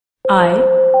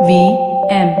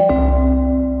IVM.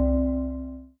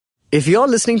 If you're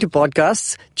listening to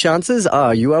podcasts, chances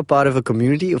are you are part of a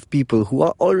community of people who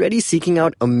are already seeking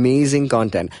out amazing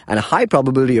content, and a high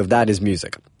probability of that is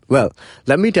music. Well,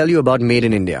 let me tell you about Made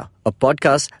in India, a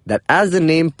podcast that, as the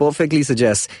name perfectly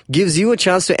suggests, gives you a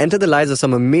chance to enter the lives of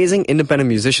some amazing independent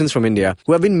musicians from India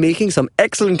who have been making some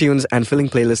excellent tunes and filling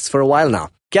playlists for a while now.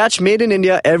 Catch Made in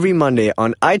India every Monday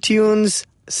on iTunes,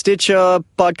 Stitcher,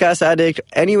 Podcast Addict,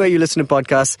 anywhere you listen to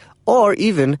podcasts, or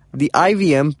even the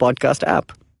IVM podcast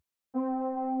app.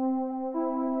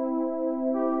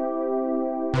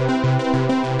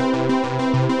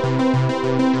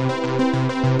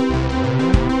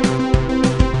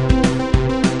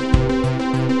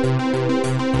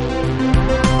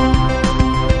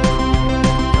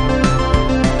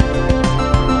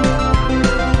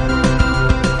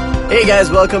 Hey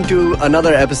guys, welcome to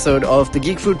another episode of the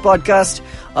Geek Food Podcast.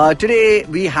 Today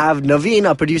we have Navin,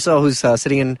 our producer, who's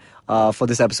sitting in for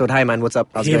this episode. Hi man, what's up?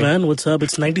 How's it going? Man, what's up?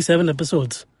 It's 97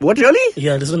 episodes. What, really?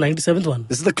 Yeah, this is the 97th one.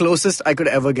 This is the closest I could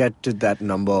ever get to that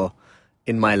number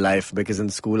in my life, because in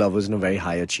school I wasn't a very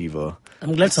high achiever.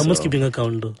 I'm glad someone's keeping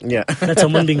account though. Yeah. That's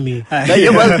someone being me. Yeah,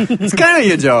 well, it's kind of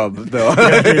your job though.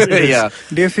 It is. Yeah.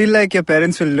 Do you feel like your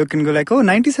parents will look and go like, oh,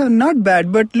 97, not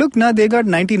bad, but look now, they got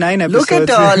 99 episodes.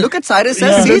 Look at Cyrus.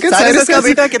 Yeah. See, Look at Cyrus ka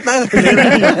Cyrus. beta kitna.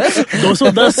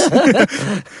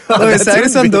 210. Oh, is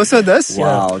Cyrus on 210?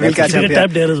 Wow, We'll that's catch You up. can tap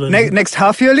there as well. Next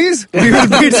half yearlies, we will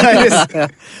beat Cyrus.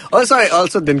 Oh, sorry.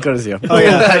 Also, Dinkar is here. Oh,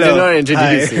 yeah. I did Hello. not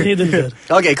introduce Hi. you. Hey, Dinkar.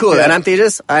 Okay, cool. Yeah. And I'm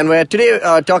Tejas, and we're today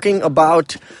talking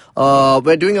about,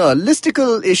 we're doing a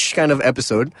listicle-ish kind of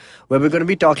episode where we're going to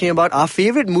be talking about our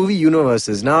favorite movie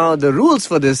universes. Now, the rules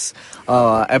for this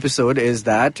episode is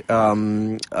that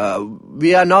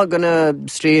we are not going to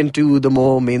stray into the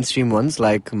more mainstream ones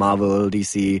like Marvel,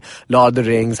 DC, Lord of the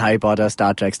Rings, Harry Potter,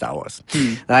 Star Trek, Star Wars.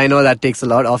 I know that takes a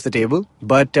lot off the table,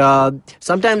 but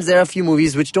sometimes there are a few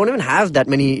movies which don't even have that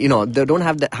many, they don't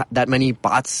have that many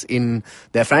parts in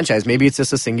their franchise. Maybe it's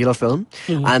just a singular film,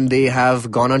 and they have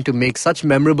gone on to make such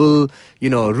memorable,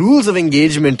 rules of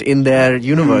engagement in their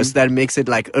universe that makes it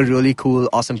like a really cool,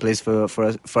 awesome place for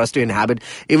us to inhabit,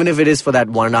 even if it is for that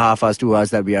 1.5 hours, 2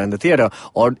 hours that we are in the theater.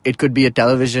 Or it could be a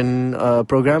television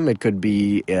program, it could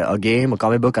be a game, a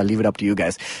comic book. I'll leave it up to you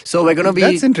guys. So we're going to be...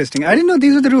 That's interesting. I didn't know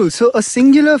these were the rules. So a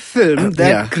singular film that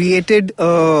Yeah. created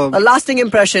a lasting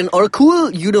impression or a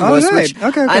cool universe. All right. Which,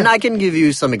 Okay. And I can give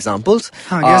you some examples,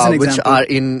 Give us an which example. are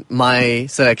in my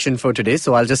selection for today.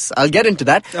 So I'll get into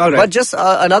that. All right. But just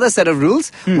another set of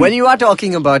rules. When you are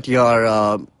talking about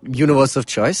your universe of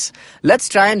choice, let's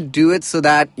try and do it so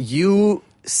that you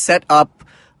set up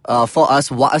for us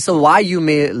why you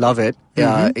may love it.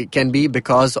 It can be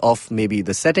because of maybe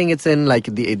the setting it's in, like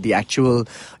the actual,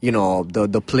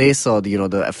 the place or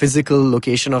the physical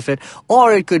location of it,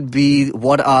 or it could be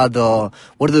what are the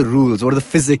rules, what are the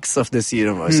physics of this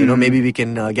universe. Maybe we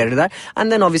can get into that,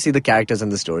 and then obviously the characters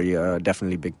and the story are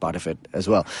definitely a big part of it as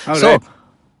well. All so, right.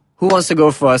 who wants to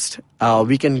go first?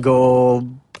 We can go.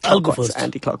 I'll go clockwise, first.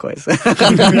 Anti-clockwise.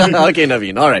 Okay,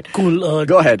 Naveen. All right. Cool.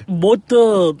 Go ahead. Both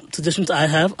the suggestions I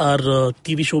have are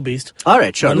TV show based. All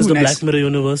right, sure. One is the nice. Black Mirror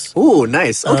universe. Oh,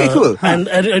 nice. Okay, cool. And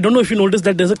I don't know if you noticed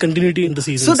that there's a continuity in the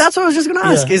seasons. So that's what I was just going to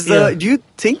ask. Yeah. Do you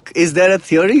think, is there a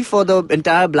theory for the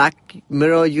entire Black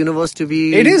Mirror universe to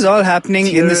be... It is all happening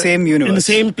in the same universe. in the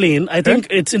same plane. I think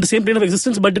it's in the same plane of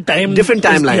existence, but the time Different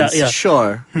is- timelines. Yeah.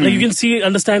 Sure. Like you can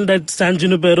understand that San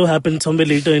Junipero happened somewhere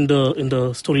later in the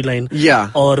storyline. Yeah.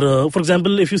 Or for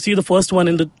example, if you see the first one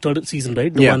in the third season,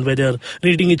 right, the Yeah. one where they're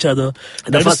reading each other.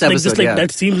 The That first is episode, like yeah.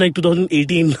 that seems like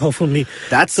 2018 now for me.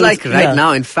 That's So like it's- right yeah.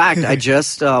 now. In fact, I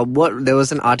just there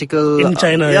was an article In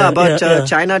China, about yeah.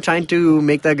 China trying to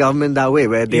make their government that way,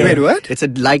 where they Wait, what? It's a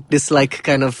like-dislike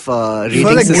kind of rating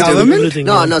For the system. government? Everything,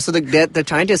 No, yeah. no. So they're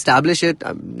trying to establish it.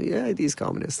 These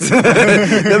communists.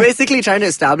 They're basically trying to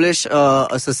establish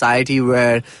a society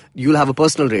where you'll have a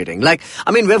personal rating. Like,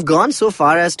 I mean, we've gone so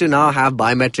far as to now have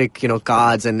biometric,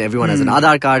 cards, and everyone has an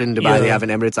Aadhaar card in Dubai. Yeah. They have an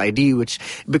Emirates ID, which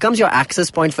becomes your access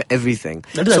point for everything.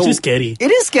 That is actually scary. It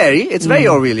is scary. It's very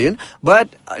Orwellian. But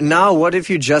now, what if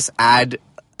you just add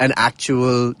an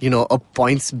actual, a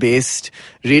points-based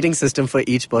rating system for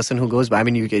each person who goes by? I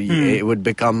mean, it would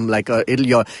become like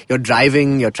your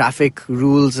driving, your traffic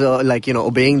rules,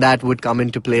 obeying that would come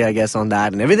into play, I guess, on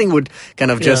that, and everything would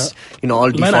kind of just, all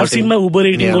defaulting. Man, I've seen my Uber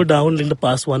rating Yeah. go down in the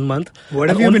past 1 month. What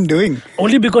have And you been doing?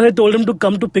 Only because I told him to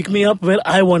come to pick me up where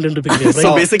I want him to pick me up. Right?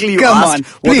 So basically, you Come asked on,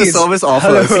 what the please. service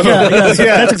offers. yeah. So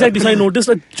that's exactly. So I noticed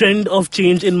a trend of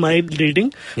change in my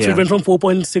rating. So Yeah. it went from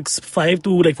 4.65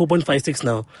 to like 4.56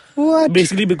 now. What?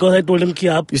 Basically because I told him कि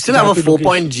आप You still have a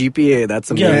 4-point GPA.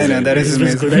 That's amazing. Yeah, no, that is it's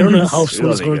amazing. good. I don't know how soon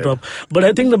it's Really going to good. drop. But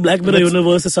I think the Black Mirror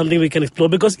universe is something we can explore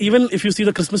because even if you see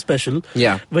the Christmas special,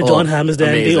 Yeah. where Oh, John Hamm is there,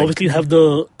 and they amazing. obviously have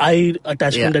the eye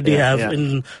attachment that they have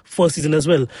in first season as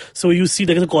well. So you see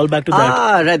there is a callback to that.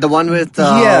 Ah, right. The one with,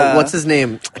 Yeah. what's his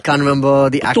name? I can't remember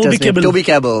the actor's Toby name. Kebbell. Toby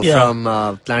Kebbell Yeah. from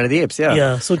Planet of the Apes. Yeah.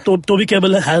 Yeah, so Toby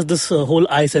Kebbell has this whole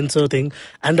eye sensor thing,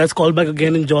 and that's called back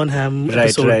again in John Hamm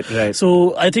episode. Right.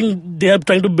 So I think they are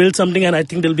trying to build something, and I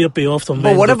think there'll be a payoff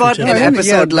somewhere. But what in the about future. an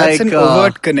episode that's like an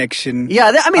overt connection.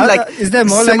 Yeah, I mean, like is there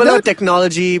more like similar that?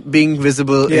 technology being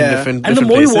visible in Yeah. different And the different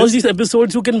more places. you watch these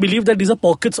episodes, you can believe that these are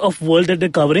pockets of world that they're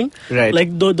covering. Right.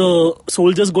 Like the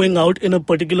soldiers going out in a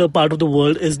particular part of the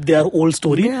world is their old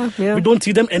story. Yeah. We don't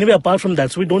see them anywhere apart from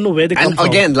that, so we don't know where they come And from.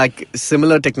 again, like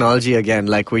similar technology again,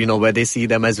 like where they see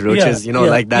them as roaches,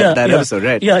 like that episode,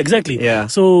 right? Yeah, exactly. Yeah.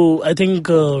 So I think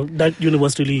that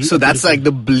universe really. So that's like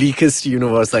the bleakest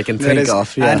universe I can That think is-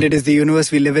 of. Yeah. And it is the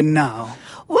universe we live in now.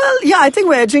 Well, yeah, I think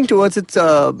we're edging towards it,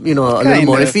 a little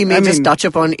more. If we may just touch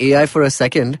upon AI for a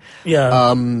second. Yeah.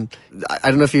 I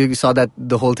don't know if you saw that,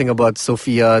 the whole thing about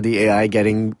Sophia, the AI,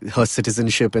 getting her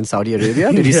citizenship in Saudi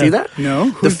Arabia. Did you see that? No.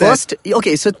 The Who's that? first,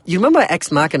 okay, so you remember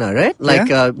Ex Machina, right? Like,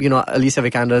 Alicia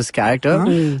Vikander's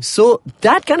character. So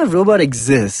that kind of robot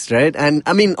exists, right? And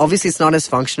I mean, obviously it's not as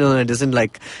functional and it doesn't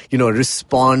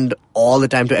respond all the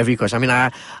time to every question. I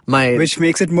mean, Which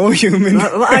makes it more human.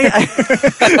 I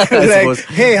Like, suppose.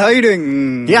 hey, how you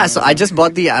doing? Yeah, so I just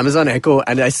bought the Amazon Echo,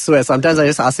 and I swear, sometimes I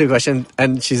just ask her a question,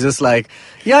 and she's just like,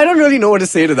 yeah, I don't really know what to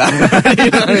say to that.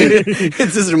 It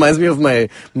just reminds me of my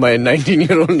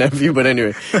 19-year-old nephew, but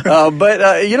anyway.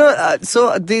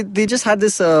 So they just had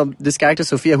this character,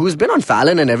 Sophia, who's been on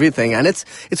Fallon and everything, and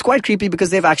it's quite creepy because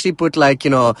they've actually put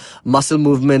muscle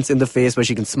movements in the face where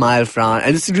she can smile, frown,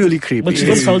 and it's really creepy. But she's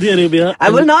from Saudi Arabia. I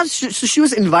will not. So she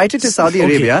was invited to Saudi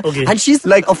Arabia, okay. and she's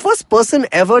like a first person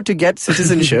ever to get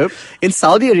citizenship in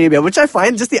Saudi Arabia, which I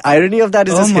find just the irony of that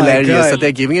is just my hilarious. God. That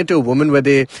they're giving it to a woman where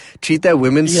they treat their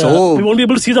women Yeah, so. we won't be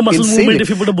able to see the muscle insanely. movement if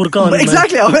you put a burqa on. But man.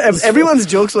 exactly. Everyone's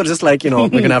jokes were just like, we're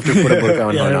going to have to put a burqa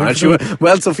on Yeah, her now. yeah, And she was,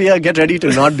 well, Sophia, get ready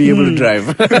to not be able to drive.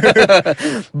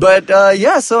 But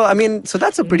so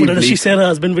that's a pretty But does she bleak. share her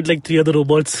husband with like 3 other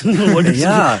robots?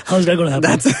 How's that going to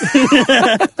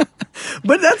happen?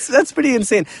 But that's pretty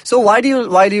insane. So why do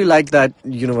you like that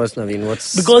universe, Naveen?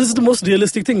 Because it's the most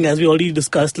realistic thing, as we already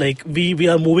discussed. Like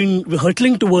we're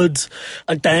hurtling towards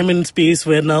a time and space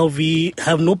where now we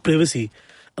have no privacy.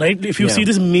 Right? If you see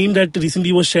this meme that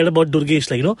recently was shared about Durgesh,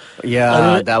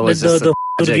 that was just the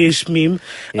tragic. Durgesh meme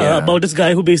about this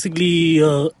guy who basically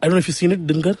I don't know if you've seen it,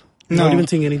 Dinkar. No. Not even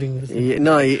saying anything.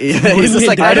 He's just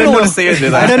like, I don't know what to say to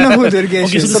that. I don't know who Durgesh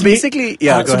Okay, is. So basically, go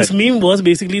so ahead. this meme was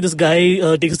basically this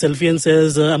guy takes a selfie and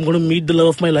says, I'm going to meet the love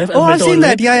of my life. Oh, I've seen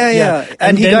that. Yeah.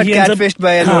 And he then got ends up- catfished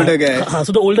by an older guy.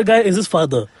 So the older guy is his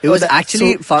father. It was that-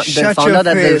 actually so they shut found your out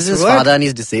that this is face. his What? father and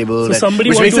he's disabled. So somebody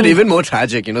which want makes it to- even more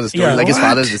tragic, the story. Yeah. Like his What?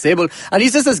 father is disabled. And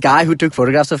he's just this guy who took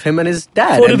photographs of him and his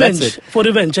dad. For and that's revenge. it. For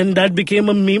revenge. And that became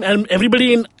a meme. And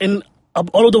everybody in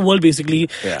all over the world basically,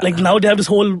 like now they have this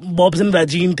whole Bobs and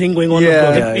Vagine thing going on. Yeah.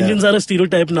 Like Yeah, yeah. Indians are a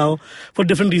stereotype now for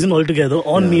different reason altogether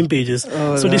on meme pages.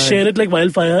 Oh, so they right. share it like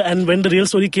wildfire. And when the real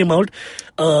story came out,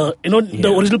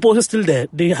 the original post is still there.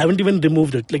 They haven't even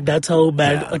removed it. Like that's how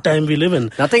bad a time we live in.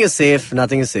 Nothing is safe,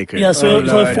 nothing is sacred. Yeah, so, Oh,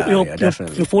 your, Lord.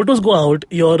 Definitely. your photos go out,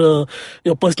 your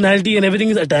personality and everything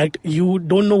is attacked. You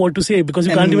don't know what to say because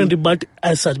you can't even rebut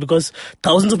as such because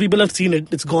thousands of people have seen it.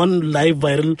 It's gone live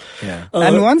viral. Yeah.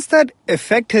 And once that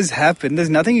effect has happened, there's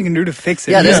nothing you can do to fix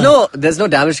it. Yeah, there's no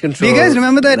damage Do control. you guys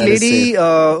remember that is lady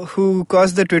safe. who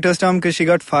caused the Twitter storm because she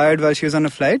got fired while she was on a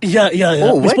flight? Yeah.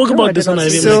 Oh, we what? spoke No, I about this did on not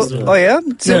see IVM. that. So, as well.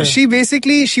 So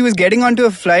Yeah. she was getting onto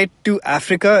a flight to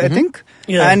Africa, I think.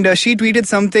 Yeah. And she tweeted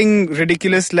something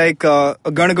ridiculous like,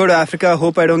 gonna go to Africa,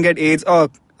 hope I don't get AIDS. Oh,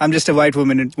 I'm just a white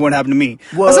woman, it won't happen to me.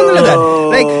 Or something like that.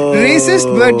 Like, racist,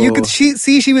 but you could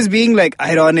see she was being like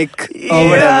ironic or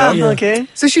whatever. Yeah. Okay.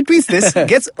 So she tweets this,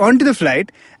 gets onto the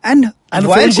flight, and And the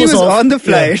while phone she goes was off. on the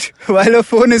flight, while her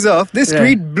phone is off, this Yeah.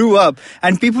 tweet blew up.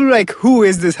 And people were like, who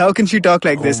is this? How can she talk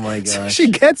like this? my So gosh. she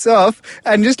gets off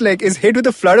and just like is hit with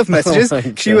a flood of messages.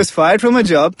 my She God. was fired from her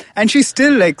job and she's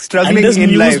still like And struggling there's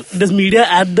in life. there's media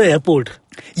at the airport.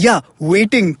 Yeah,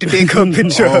 waiting to take a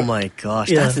picture. Oh my gosh,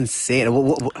 Yeah. that's insane.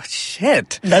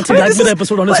 Shit. That's I a mean, Black this Mirror is-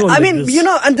 episode on its but, own. I like mean, this. you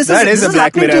know, and this That is is a this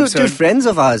Black happening Mirror to episode. friends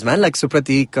of ours, man. Like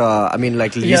Supratik, I mean,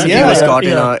 like recently yeah, was caught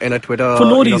yeah. in a Twitter For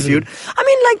no reason. feud. I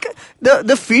mean, like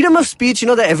the freedom of speech, you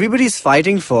know, that everybody's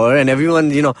fighting for, and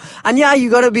everyone, you know, and yeah, you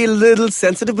got to be a little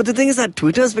sensitive. But the thing is that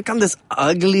Twitter has become this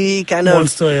ugly kind of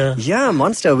Monster, yeah.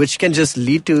 monster, which can just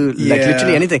lead to like Yeah.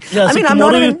 literally anything. Yeah, I so mean, I'm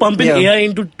tomorrow not you even pump in yeah. AI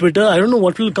into Twitter. I don't know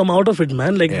what will come out of it,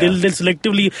 man. Like Yeah. they'll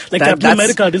selectively, like That- Captain that's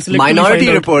America, they'll selectively Minority find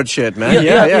out. Report shit, man. Yeah,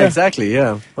 Yeah, yeah. exactly.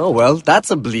 Yeah. Oh well, that's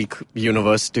a bleak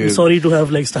universe too. I'm sorry to have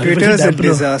like started Twitter's with a dampener.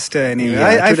 disaster anyway. Yeah,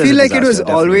 I Twitter's feel a like it was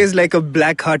disaster, always like a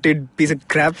black-hearted piece of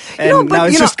crap, and You know, but, now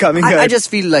it's you know, just coming out. I just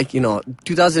feel like, you know,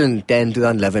 2010,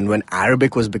 2011, when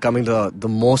Arabic was becoming the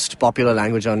most popular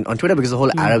language on Twitter because the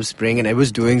whole Arab Spring and it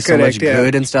was doing so Correct, much yeah.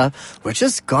 good and stuff. We're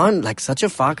just gone like such a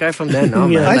far cry from there now,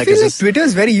 Yeah. man. I feel it's like just- Twitter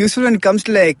is very useful when it comes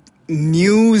to like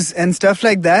news and stuff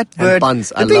like that. And But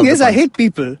puns. I the thing love the is, I puns. hate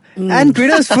people, and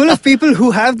Twitter is full of people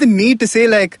who have the need to say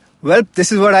like, "Well,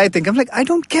 this is what I think." I'm like, I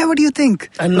don't care what you think.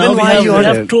 And Then now why are you we on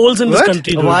have it? trolls in this What?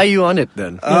 country. dude. Why are you on it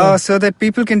then? So that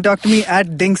people can talk to me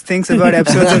at Dinks Thinks about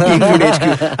episodes of Geek Food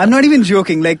HQ. I'm not even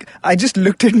joking. Like, I just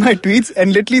looked at my tweets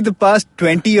and literally the past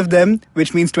 20 of them,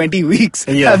 which means 20 weeks,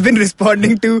 Yeah. have been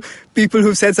responding to people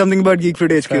who've said something about Geek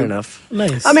Food HQ. Fair enough.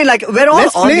 Nice. I mean, like, we're all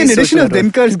Let's on play an these edition social of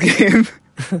networks. Dinkar's game.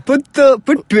 Put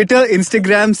Twitter,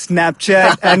 Instagram,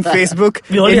 Snapchat, and Facebook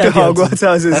We already into have the Hogwarts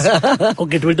houses.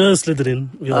 okay, Twitter is Slytherin.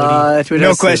 We already. Twitter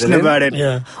No is question Slytherin. about it.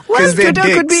 Yeah. Well, 'Cause they're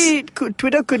Twitter could dicks. be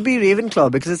Twitter could be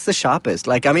Ravenclaw because it's the sharpest.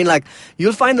 Like, I mean, like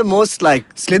you'll find the most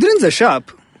like. Slytherins are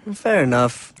sharp. Fair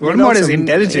enough. Voldemort is Some-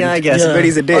 intelligent. Yeah, I guess. Yeah. But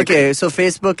he's a dick. Okay, so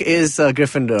Facebook is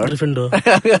Gryffindor.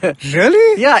 Gryffindor.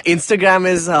 Really? Yeah, Instagram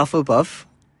is Hufflepuff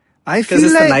I because feel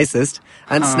it's like the nicest,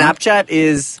 and Snapchat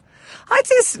is. I'd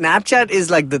say Snapchat is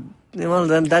like the. Well,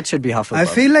 then that should be Hufflepuff. I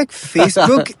feel like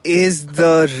Facebook is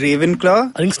the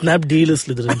Ravenclaw. I think Snapdeal is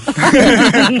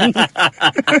Slytherin.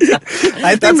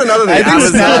 I think That's another thing. I think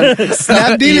Amazon,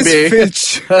 Snapdeal is eBay.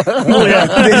 Filch. Oh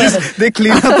yeah, they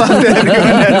clean up after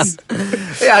everyone else.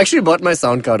 Yeah, I actually bought my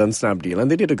sound card on Snapdeal, and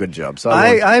they did a good job. So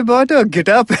I won't- I bought a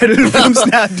guitar pedal from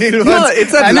Snapdeal once. No,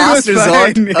 it's a and it last was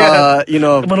resort. fine, yeah. You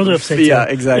know, One of the websites, Yeah,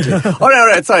 yeah. exactly. all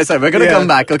right. Sorry. We're gonna Yeah. come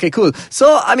back. Okay, cool.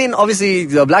 So, I mean, obviously,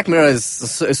 the Black Mirror is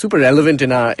super relevant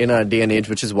in our day and age,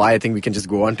 which is why I think we can just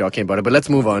go on talking about it. But let's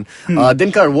move on.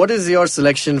 Dinkar, what is your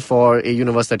selection for a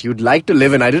universe that you'd like to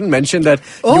live in? I didn't mention that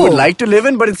you would Oh. like to live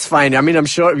in, but it's fine. I mean, I'm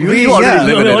sure you We- already yeah.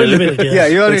 live We in already it. live in it, Yeah,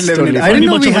 you already It's live in totally it. I fine. didn't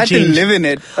know Much we of a had to change. live in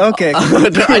it. Okay.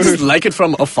 I just like it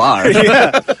from afar.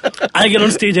 I get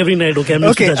on stage every night. Okay, I'm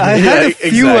used to Okay, that. I had a Yeah,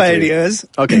 few exactly. ideas.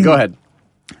 Okay, go ahead.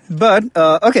 But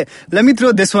okay, let me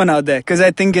throw this one out there because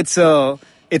I think it's a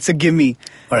gimme.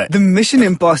 All right. The Mission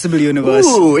Impossible universe.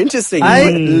 Ooh, interesting. I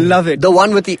love it. The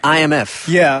one with the IMF.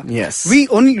 Yeah. Yes. We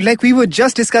were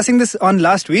just discussing this on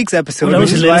last week's episode, Well, that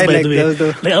was which is why hilarious, by like the way. there was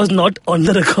the Like I was not on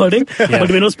the recording, but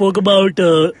when I spoke about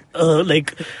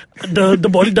like the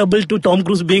body double to Tom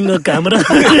Cruise being a camera,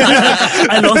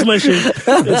 I lost my shit.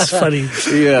 It's funny.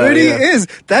 Yeah. But he yeah. is.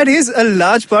 That is a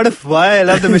large part of why I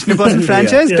love the Mission Impossible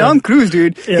franchise. Yeah. Tom Cruise,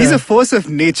 dude. Yeah. He's a force of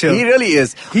nature. He really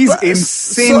is. He's But,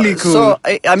 insanely cool. So,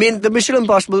 I mean, the Mission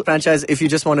Impossible franchise, if you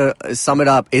just want to sum it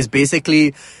up, is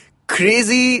basically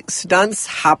crazy stunts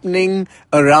happening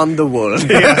around the world.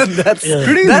 that's Yeah.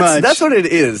 Pretty much. That's what it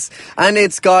is, and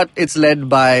it's led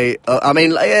by. I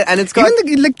mean, and it's got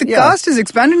Even the yeah. cast is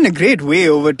expanded in a great way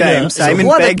over time. Yeah. Simon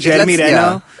who are Pegg, Jeremy let's- Renner.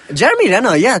 yeah. Jeremy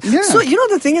Renner, yeah. Yeah. So, you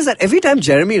know, the thing is that every time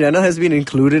Jeremy Renner has been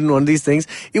included in one of these things,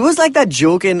 it was like that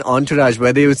joke in Entourage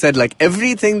where they said, like,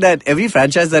 every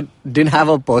franchise that didn't have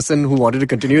a person who wanted to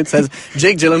continue, it says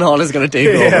Jake Gyllenhaal is going to take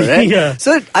over, right? Yeah.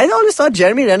 So, I always thought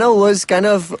Jeremy Renner was kind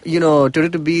of, you know, to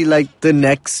be like the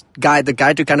next guy, the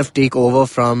guy to kind of take over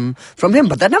from him.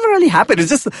 But that never really happened. It's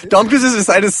just Tom Cruise has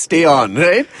decided to stay on,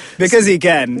 right? Because he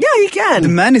can. Yeah, he can. The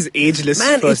man is ageless.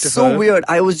 Man, first it's of all. so weird.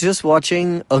 I was just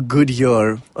watching A Good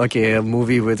Year, a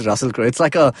movie with Russell Crowe. It's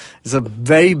a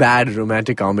very bad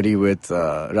romantic comedy with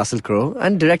Russell Crowe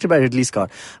and directed by Ridley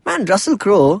Scott. Man, Russell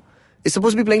Crowe is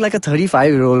supposed to be playing like a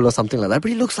 35-year-old or something like that, but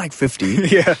he looks like 50.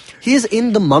 Yeah. He is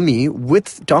in The Mummy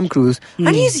with Tom Cruise,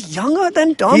 and he's younger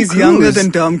than Tom Cruise. He's younger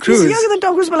than Tom Cruise. He's younger than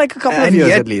Tom Cruise by like a couple of And years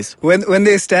yet, at least. when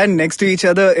they stand next to each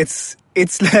other, it's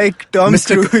like Tom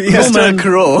Mr. Cruise. Mr. man.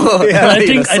 Crowe. But I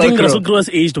think Russell Crowe. Russell Crowe has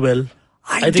aged well.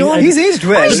 He's aged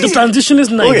well. The transition is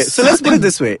nice. Okay, so let's put it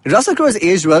this way. Russell Crowe has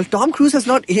aged well. Tom Cruise has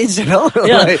not aged at all.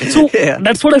 Yeah, Right? so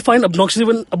that's what I find obnoxious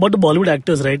even about the Bollywood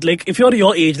actors, right? Like, if you're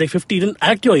your age, like 50, then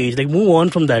act your age. Like, move on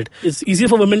from that. It's easier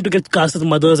for women to get cast as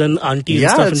mothers and aunties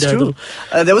and stuff. That's in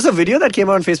true. There was a video that came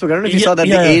out on Facebook. I don't know if you saw that,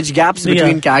 the age gaps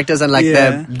between characters and like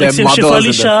their like, mothers.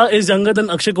 Shefali Shah is younger than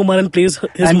Akshay Kumar and plays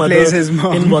his mother plays his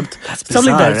mom. in Waqt. That's Stuff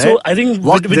like bizarre, that. right? So I think...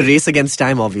 Walk the race against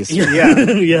time, obviously.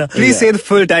 Yeah. Please say the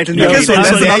full title. Because Okay,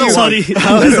 there's sorry.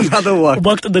 There's another one.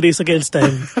 Waqt, the race against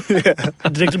time.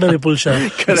 Directed by Vipul Shah.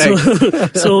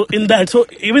 Correct. So in that, so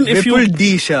even if you... Vipul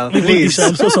D. Shah, Vipul D. please. Shah,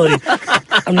 I'm so sorry.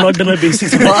 I'm not done my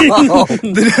basics. Wow.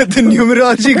 The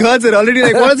numerology gods are already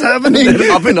like, what's happening?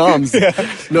 They're up in arms.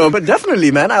 No, but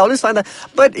definitely, man. I always find that.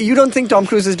 But you don't think Tom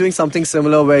Cruise is doing something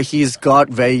similar where he's got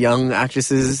very young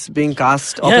actresses being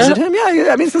cast opposite him? Yeah,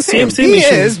 I mean, it's the same. Same He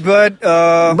issue. is, but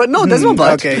no, there's no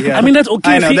but. Okay, yeah. I mean, that's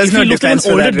okay. I know, If there's he no looked like defense an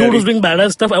for older that, dude who's really. doing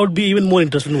badass stuff, I would be even more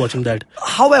interested in watching that.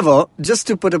 However, just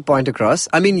to put a point across,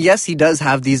 I mean, yes, he does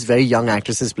have these very young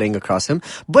actresses playing across him,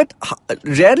 but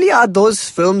rarely are those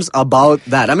films about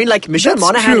that. I mean, like Michelle That's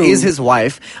Monaghan true. is his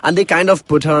wife, and they kind of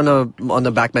put her on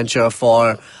the backbencher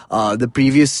for the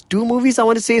previous two movies. I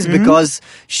want to say is because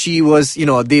she was,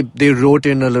 they wrote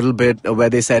in a little bit where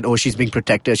they said, oh, she's being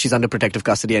protected, she's under protective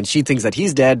custody, and she thinks that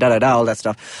he's dead, all that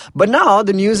stuff. But now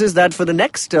the news is that for the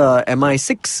next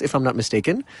MI6, if I'm not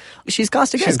mistaken, she's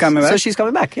cast again. She's coming back? So she's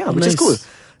coming back, which is Nice. cool.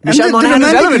 And Michelle the Monaghan is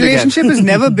romantic relevant relationship again. has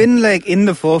never been like in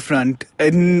the forefront.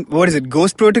 In what is it,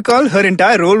 Ghost Protocol? Her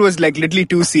entire role was like literally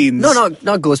 2 scenes. No,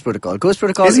 not Ghost Protocol. Ghost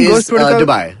Protocol Isn't is Ghost Protocol-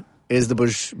 Dubai. Is the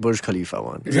Burj Khalifa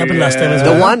one. This happened last time as The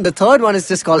well. the third one is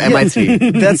just called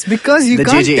MI3. That's because you The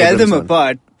can't J.J. tell them Abrams one.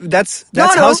 apart. That's No.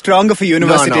 how strong of a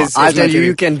universe No, it is. I'll tell you,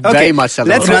 you can very much tell them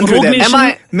Let's apart. run through Rogue them.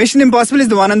 Nation- Mission Impossible is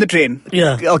the one on the train.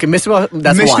 Yeah. Okay, that's Mission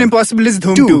one. Impossible is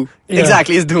Doom 2. 2. Yeah.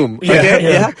 Exactly, is Doom. Yeah, Okay,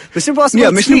 yeah. Mission Impossible Yeah,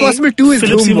 Mission 3 Impossible 2 is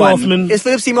Philip Doom Seymour 1. Hoffman. is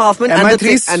Philip Seymour Hoffman and, MI3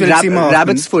 is Philip Seymour Hoffman.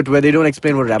 Rabbit's Foot, where they don't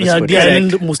explain what Rabbit's Yeah, Foot the is.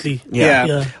 island mostly.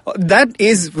 Yeah. That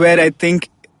is where I think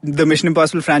the Mission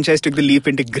Impossible franchise took the leap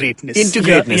into greatness. Into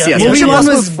Yeah, greatness, yeah. yes. Movie Mission one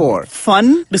Impossible was 4.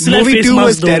 fun. They still have Movie face 2 was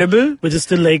masks, though, terrible. which is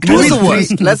still like... Two is the Movie worst.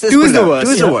 three- Let's just two put is it the out. worst.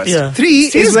 2 is the Yeah, worst. yeah. 3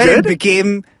 Three is is where good. it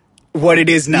became what it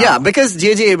is now. Yeah, because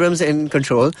J.J. Abrams in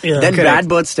control. Yeah. Then Correct. Brad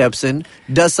Bird steps in,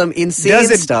 does some insane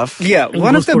Does it, stuff. Yeah, In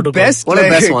one of Ghost the Protocol. best. One of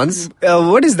the best ones.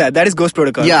 What is that? That is Ghost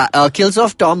Protocol. Yeah, kills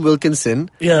off Tom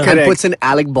Wilkinson Yeah. and Correct. puts in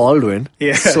Alec Baldwin.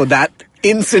 Yeah. So that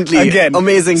instantly Again,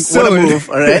 amazing. What sold. a move,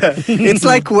 all right? It's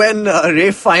like when Ray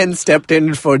Fiennes stepped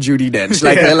in for Judi Dench,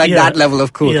 like Yeah. that level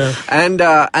of cool. Yeah. And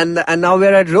now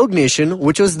we're at Rogue Nation,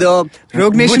 which was the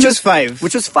Rogue Nation which was 5.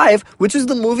 which was 5, which is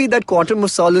the movie that Quantum of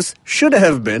Solace should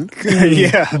have been,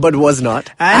 Yeah. but was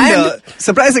not. And,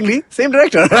 surprisingly, same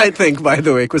director, I think. By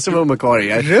the way, Christopher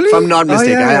McQuarrie. Really? If I'm not Oh,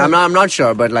 mistaken, yeah. I'm not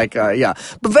sure, but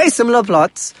but very similar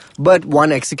plots, but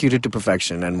one executed to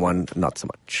perfection and one not so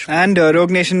much. And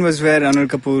Rogue Nation was where Anil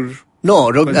Kapoor.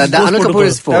 No, Rogue, Was Anil Ghost Kapoor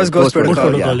is 4. That was Ghost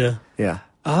Protocol. Yeah. yeah.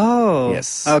 Oh.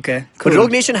 Yes. Okay. But Cool.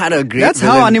 Rogue Nation had a great That's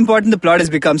how villain. unimportant the plot has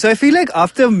become. So I feel like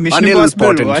after Mission Impossible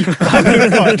Unimportant. 1,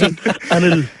 unimportant.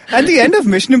 Anil. At the end of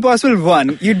Mission Impossible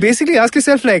 1, you'd basically ask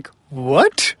yourself like,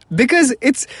 what? Because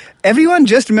everyone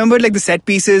just remembered like the set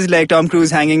pieces, like Tom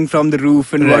Cruise hanging from the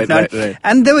roof and Right, whatnot. right.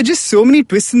 And there were just so many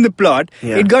twists in the plot.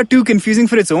 Yeah. It got too confusing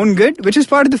for its own good, which is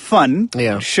part of the fun.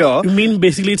 Yeah. Sure. You mean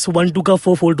basically it's 1 2 ka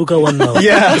 4 4 2 ka 1 now.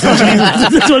 Yeah.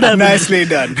 That's what happened. Nicely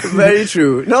done. Very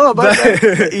true. No, but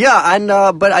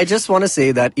but I just want to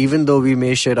say that even though we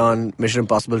may shit on Mission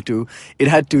Impossible 2, it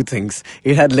had two things.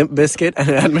 It had Limp Bizkit and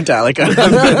it had Metallica.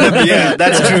 Yeah,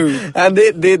 that's true. And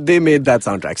they made that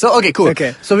soundtrack. So okay, cool.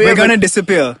 Okay. So we're gonna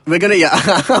disappear. we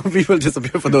will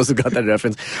disappear for those who got that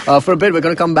reference. For a bit, we're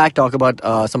gonna come back, talk about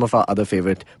some of our other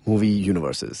favorite movie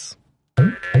universes.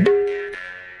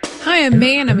 Hi, I'm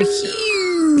May, and I'm a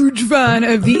huge fan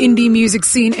of the indie music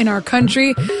scene in our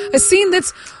country. A scene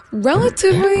that's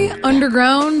relatively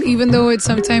underground, even though it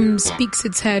sometimes speaks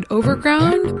its head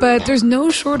overground. But there's no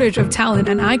shortage of talent,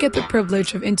 and I get the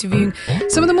privilege of interviewing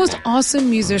some of the most awesome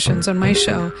musicians on my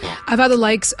show. I've had the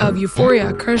likes of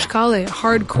Euphoria, Krish Kale,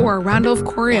 Hardcore, Randolph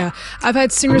Correa. I've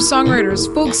had singer-songwriters,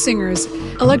 folk singers,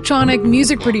 electronic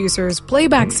music producers,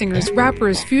 playback singers,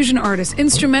 rappers, fusion artists,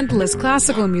 instrumentalists,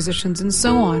 classical musicians, and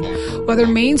so on. Whether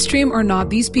mainstream or not,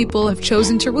 these people have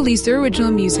chosen to release their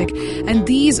original music, and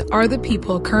these are the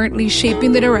people currently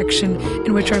shaping the direction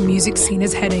in which our music scene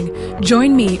is heading.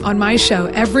 Join me on my show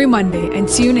every Monday and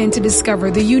tune in to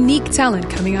discover the unique talent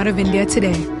coming out of India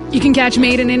today. You can catch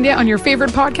Made in India on your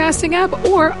favorite podcasting app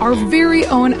or our very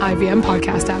own IVM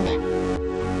podcast app.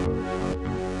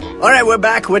 All right, we're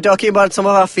back. We're talking about some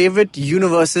of our favorite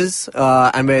universes,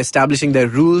 and we're establishing their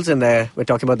rules, and we're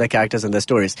talking about their characters and their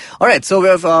stories. All right, so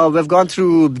we've gone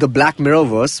through the Black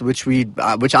Mirrorverse,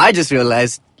 which I just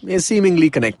realized is seemingly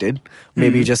connected,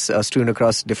 maybe just strewn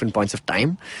across different points of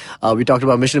time. We talked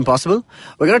about Mission Impossible.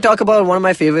 We're going to talk about one of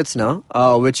my favorites now,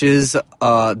 which is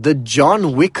the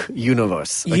John Wick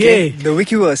universe. Okay? Yay, the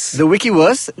Wikiverse. The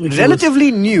Wikiverse,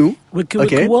 relatively new.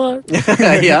 Wiki what?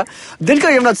 Yeah. Dinkar,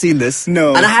 you have not seen this.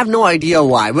 No. And I have no idea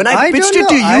why. When I pitched it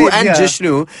to you and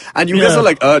Jishnu, and you guys were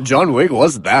like, John Wick,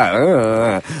 what's that?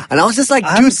 And I was just like,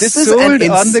 dude, this is sold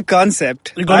on the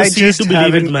concept. You gotta see it to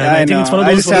believe it, man. I think it's one of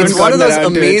those. It's one of those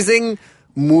amazing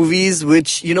movies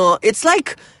which, it's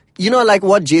like, like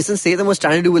what Jason Statham was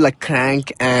trying to do with like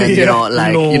Crank and,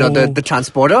 the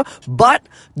Transporter. But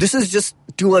this is just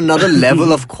to another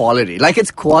level of quality. Like,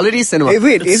 it's quality cinema.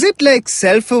 Wait, is it like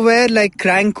self-aware like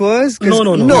Crank was?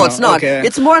 No, it's not. Okay.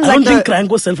 It's more like I don't think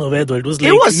Crank was self-aware though. It was like...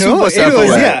 It was super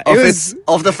self-aware it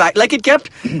of the fact... Like, it kept...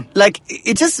 Like,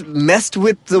 it just messed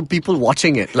with the people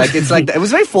watching it. Like, it's like... It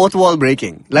was very fourth wall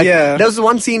breaking. Like, there was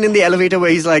one scene in the elevator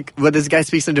where he's like... Where this guy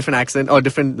speaks a different accent or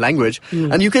different language.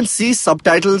 And you can see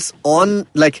subtitles on...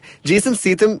 Like, Jason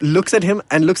Statham looks at him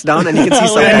and looks down and he can see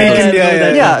subtitles.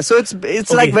 Yeah, so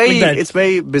it's like very... It's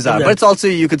very bizarre. But it's also...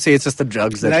 You could say it's just the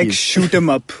drugs that like Shoot 'em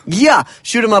Up. Yeah,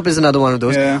 Shoot 'em Up is another one of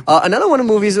those. Yeah. Another one of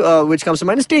the movies which comes to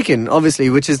mind is Taken, obviously,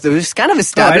 which kind of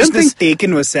established. I don't think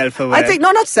Taken was self-aware. I think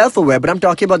not self-aware, but I'm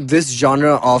talking about this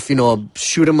genre of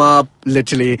shoot 'em up,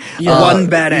 literally. One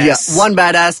badass. Yeah, one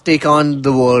badass take on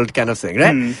the world kind of thing,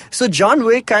 right? So John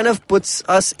Wick kind of puts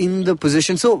us in the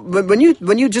position. So when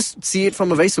you just see it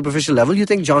from a very superficial level, you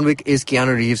think John Wick is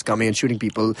Keanu Reeves coming and shooting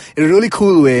people in a really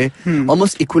cool way,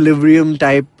 almost Equilibrium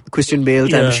type. Christian Bale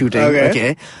type of shooting.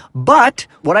 Okay. But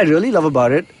what I really love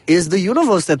about it is the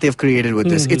universe that they've created with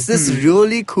this. It's this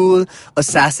really cool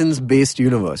assassins-based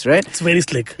universe, right? It's very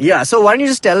slick. Yeah. So why don't you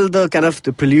just tell the kind of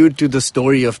the prelude to the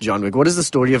story of John Wick? What is the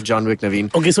story of John Wick,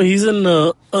 Naveen? Okay, so he's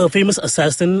a famous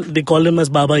assassin. They call him as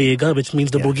Baba Yaga, which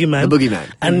means the boogeyman. The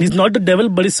boogeyman. And he's not the devil,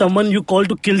 but he's someone you call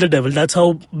to kill the devil. That's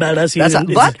how badass he is.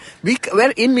 But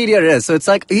we're in media res, so it's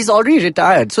like he's already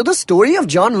retired. So the story of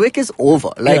John Wick is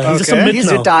over. Like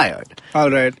he's retired.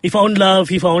 All right. He found love,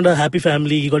 he found a happy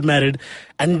family, he got married,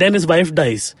 and then his wife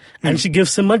dies, and she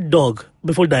gives him a dog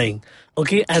before dying.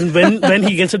 Okay, and when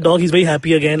he gets a dog, he's very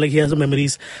happy again, like he has the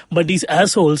memories. But these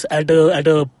assholes at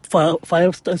a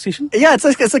fire station. Yeah, it's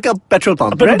like a petrol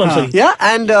pump. Sorry. Yeah,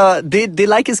 and they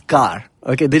like his car.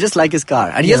 Okay, they just like his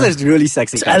car. And he has a really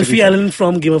sexy car. Alfie Allen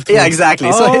from Game of Thrones. Yeah,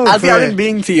 exactly. So Alfie Allen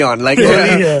being Theon, like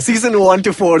only season 1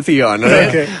 to 4 Theon, right?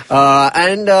 Okay.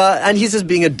 And he's just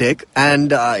being a dick.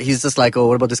 And he's just like, oh,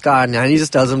 what about this car? And he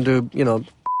just tells him to,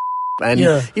 and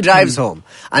he drives home.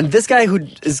 And this guy who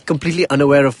is completely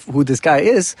unaware of who this guy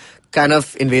is kind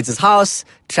of invades his house,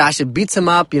 beats him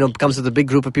up, comes with a big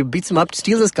group of people, beats him up,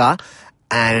 steals his car,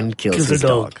 and kills his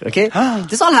dog. Okay?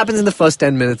 This all happens in the first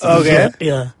 10 minutes. Okay.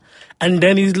 Yeah. And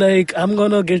then he's like, I'm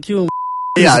gonna get you.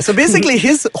 Yeah, so basically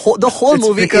the whole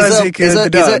movie is because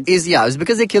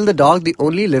they killed the dog, the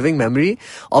only living memory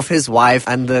of his wife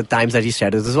and the times that he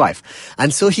shared with his wife.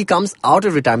 And so he comes out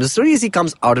of retirement. The story is he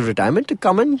comes out of retirement to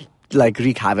come and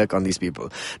wreak havoc on these people.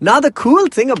 Now, the cool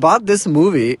thing about this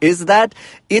movie is that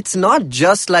it's not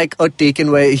just like a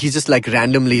Taken where he's just like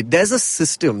randomly. There's a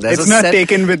system. It's not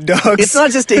Taken with dogs. It's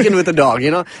not just Taken with a dog,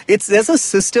 There's a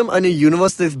system and a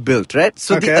universe they've built, right?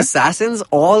 So the assassins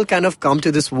all kind of come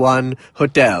to this one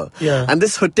hotel. Yeah. And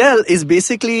this hotel is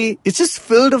basically, it's just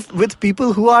filled with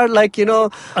people who are like,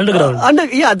 underground.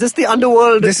 Just the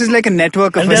underworld. This is like a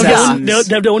network of assassins.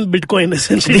 They have their own Bitcoin,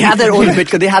 essentially. They have their own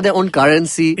Bitcoin. They have their own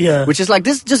currency. Yeah. Which is like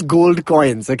this, just gold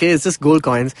coins. Okay, it's just gold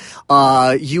coins.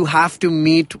 You have to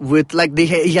meet with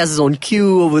he has his own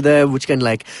queue over there, which can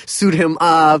suit him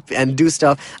up and do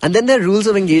stuff. And then there are rules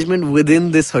of engagement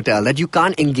within this hotel that you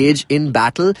can't engage in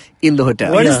battle in the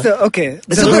hotel. What is the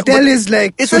hotel is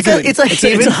like? It's a haven.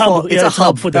 It's a hub. It's a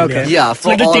hub for them. Okay. Yeah.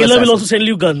 For the all tailor will also send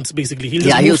you guns, basically.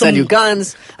 He'll send you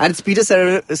guns, and it's Peter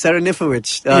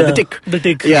Serafinowicz, the Tick. The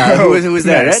Tick. Yeah, who is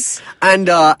there, right?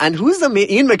 And who's the main?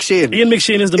 Ian McShane. Ian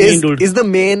McShane is the main dude. Is the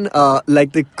main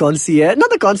the concierge? Not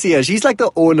the concierge. He's like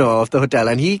the owner of the hotel,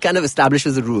 and he kind of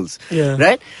establishes the rules. Yeah.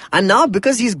 Right. And now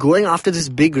because he's going after this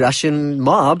big Russian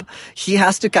mob, he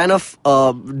has to kind of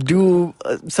do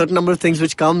a certain number of things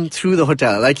which come through the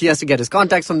hotel. Like he has to get his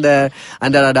contacts from there,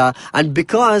 and And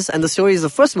the story is the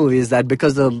first movie is that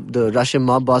because the Russian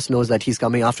mob boss knows that he's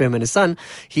coming after him and his son,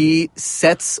 he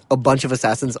sets a bunch of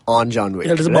assassins on John Wick.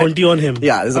 Yeah, there's a bounty on him.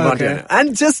 Yeah, there's a bounty on him,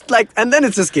 and then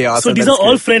it's just chaos. So these are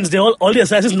all friends. friends. They all the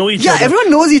assassins know each other. Yeah,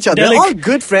 everyone knows each other. They're like, all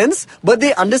good friends, but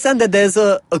they understand that there's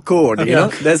a code, you know?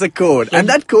 There's a code. And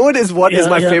that code is what is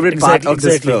my favorite part of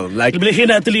this film. Like, they'll be like, hey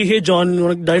Natalie, hey John, you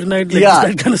want to die tonight? Like,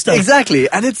 that kind of stuff. Exactly.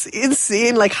 And it's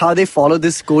insane like how they follow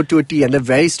this code to a T, and they're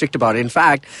very strict about it. In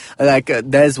fact, like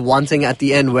there's one thing at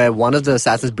the end where one of the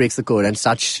assassins breaks the code and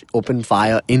starts open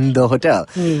fire in the hotel.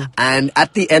 And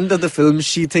at the end of the film,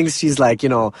 she thinks she's like, you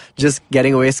know, just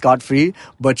getting away scot-free,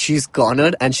 but she's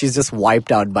cornered and she's just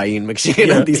wiped out by Ian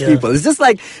McShane and these people. It's just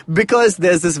like, because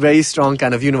there's this very strong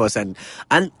kind of universe. And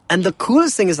the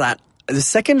coolest thing is that the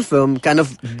second film kind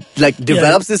of like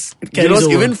develops this universe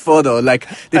even further. Like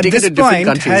they take it to different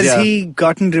countries. Has he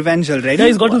gotten revenge already? Yeah,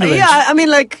 he's gotten revenge. Yeah, I mean,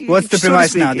 like, what's the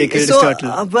premise now? They killed his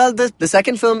turtle. Well, the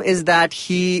second film is that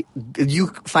you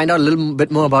find out a little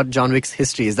bit more about John Wick's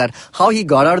history. Is that how he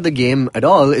got out of the game at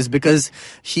all? Is because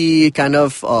he kind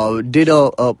of did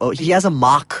he has a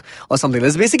mark or something.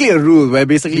 There's basically a rule where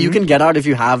basically you can get out if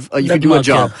you have if you do a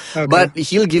job. Okay. But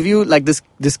he'll give you like this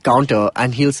counter,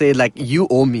 and he'll say like, you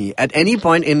owe me at any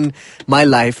point in my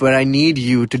life where I need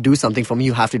you to do something for me,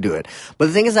 you have to do it. But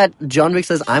the thing is that John Wick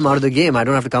says, I'm out of the game, I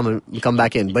don't have to come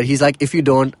back in. But he's like, if you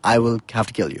don't, I will have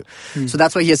to kill you. So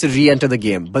that's why he has to re-enter the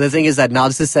game. But the thing is that now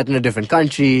this is set in a different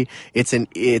country. It's in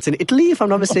Italy, if I'm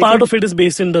not mistaken. A part of it is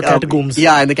based in the catacombs.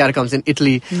 Yeah, in the catacombs in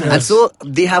Italy. Yes. And so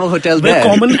they have a hotel there.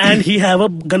 Common and he have a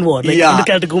gun war, like in the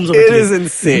catacombs of Italy. It is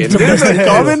insane.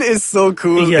 Common is so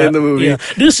cool in the movie. Yeah.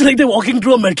 Just like they're walking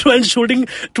through a metro and shooting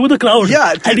through the crowd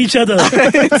at each other.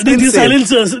 These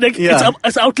silencers, like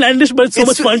it's outlandish, but it's so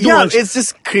much fun to watch. It's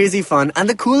just crazy fun. And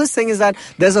the coolest thing is that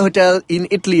there's a hotel in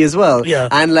Italy as well. Yeah.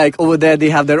 And like over there, they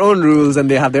have their own rules and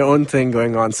they have their own thing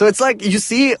going on. So it's like you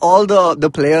see all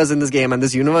the players in this game, and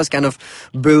this universe kind of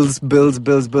builds. And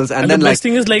then the best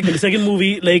thing is like in the second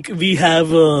movie, like we have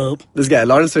this guy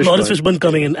Lawrence Fishburne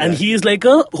coming in, and he is like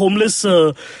a homeless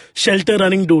shelter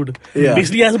running dude. Yeah.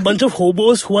 Basically, he has a bunch of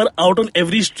hobos who are out on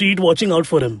every street watching out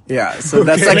for him. Yeah. So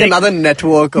that's like another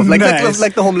network of like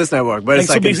the homeless network. But like,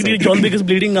 so basically, John Wick is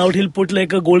bleeding out. He'll put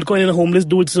like a gold coin in a homeless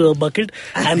dude's bucket,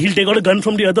 and he'll take out a gun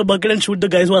from the other bucket and shoot the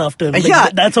guys who are after him.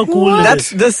 Like, that's how cool it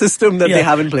that's is. the system that they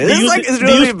have in place. It's they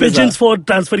really use pigeons for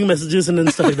transferring messages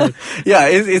and stuff like that. Yeah,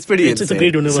 it's pretty insane. It's a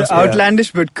great universe. So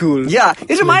outlandish but cool. Yeah,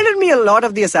 it reminded me a lot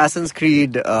of the Assassin's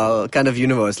Creed kind of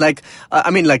universe. Like,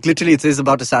 I mean, like literally it is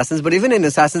about assassins, but even in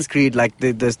Assassin's Creed, like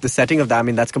the setting of that, I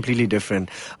mean, that's completely different.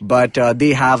 But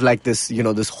they have like this,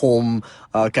 this home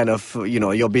kind of,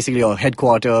 you're basically your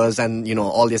headquarters, and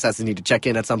all the assassins need to check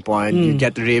in at some point. You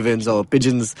get ravens or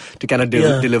pigeons to kind of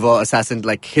deliver assassin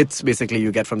like hits. Basically,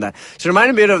 you get from that. So it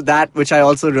reminded me of that, which I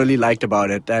also really liked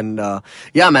about it. And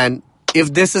yeah, man,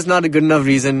 if this is not a good enough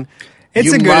reason.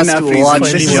 It's a good enough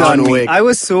reason. John Wick. I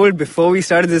was sold before we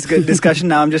started this discussion.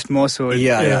 Now I'm just more sold.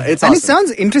 Yeah. It's and awesome. It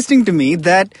sounds interesting to me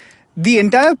that the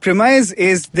entire premise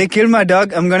is they kill my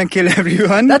dog, I'm gonna kill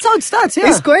everyone. That's how it starts, yeah.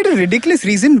 It's quite a ridiculous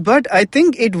reason, but I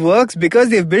think it works because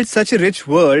they've built such a rich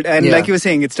world. And like you were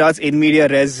saying, it starts in media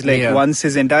res, once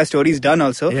his entire story is done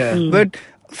also. Yeah. But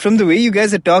from the way you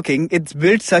guys are talking, it's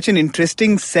built such an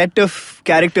interesting set of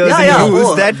characters and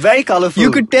rules that very colorful. You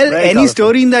could tell any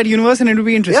story in that universe and it would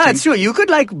be interesting. Yeah, it's true. You could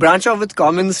like branch off with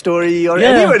Common's story or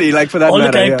anybody like for that all matter.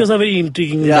 All the characters are very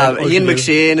intriguing. Yeah, Ian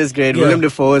McShane is great. William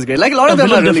Dafoe is great. Like a lot of them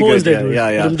are really good.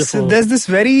 Yeah. So there's this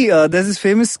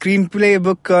famous screenplay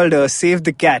book called Save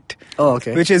the Cat. Oh,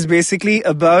 okay. Which is basically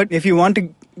about if you want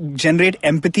to generate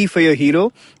empathy for your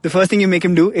hero, the first thing you make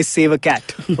him do is save a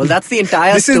cat. Well, that's the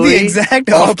entire this story is the exact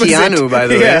of opposite. Keanu, by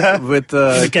the way, with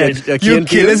you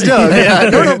kill his dog.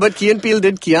 No, but Key and Peele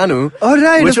did Keanu. Oh,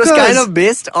 right, which was course. Kind of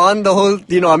based on the whole,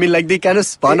 I mean, like they kind of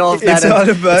spun off that.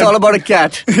 It's all about a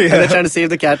cat. And they're trying to save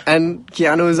the cat, and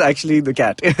Keanu is actually the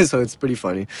cat. So it's pretty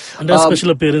funny. And a special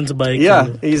appearance by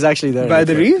Keanu. He's actually there. By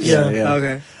the Reeves? Yeah.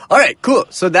 Okay. All right, cool.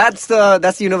 So that's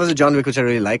the universe of John Wick, which I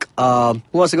really like. Who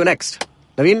wants to go next?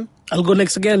 Naveen? I'll go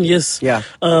next again, yes. Yeah.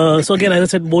 So again, as I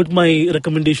said, both my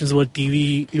recommendations were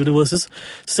TV universes.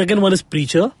 Second one is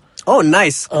Preacher. Oh,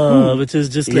 nice. Which is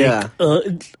just like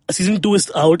season 2 is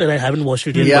out and I haven't watched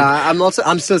it yet. Yeah,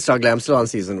 I'm still struggling. I'm still on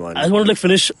season 1. I just want to like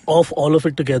finish off all of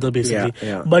it together basically.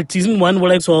 Yeah. But season 1,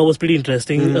 what I saw was pretty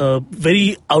interesting.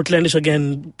 Very outlandish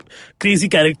again, crazy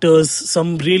characters,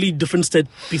 some really different set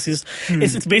pieces.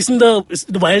 It's based in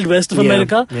the Wild West of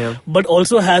America, but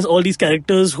also has all these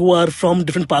characters who are from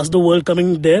different parts of the world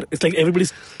coming there. It's like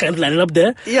everybody's kind of landed up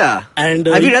there. Yeah. And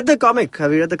have you read the comic?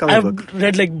 Have you read the comic book? I've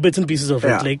read like bits and pieces of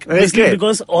it. Like it's basically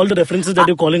because all the references that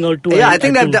you're calling out to. Yeah, I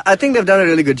think they've done a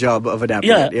really good job of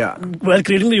adapting it. Yeah. While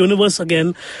creating the universe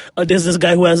again, there's this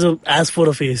guy who has a ass for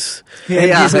a face. He's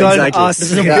called exactly. Ass.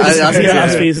 This is a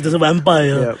ass face. There's a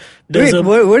vampire. There's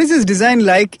Wait, what is his design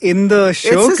like in the show?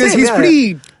 It's the Because same, he's yeah.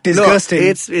 pretty disgusting. No,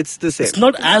 it's the same. It's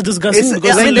not as disgusting It's-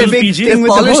 because I mean, it's a the little big PG. thing with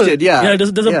with the polished hole. it, yeah.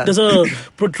 Yeah, there's a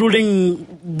protruding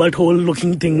butthole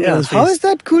looking thing Yeah. in his face. How is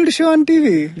that cool to show on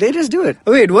TV? They just do it.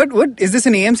 Wait, what is this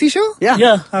an AMC show? Yeah.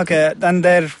 Yeah. Okay, and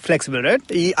they're flexible, right?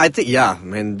 I think, yeah,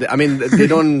 man. I mean, they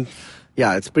don't.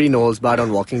 Yeah, it's pretty Knowles, but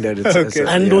on Walking Dead, it's Okay.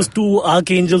 And yeah. those two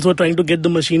archangels were trying to get the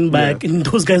machine back, and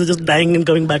those guys are just dying and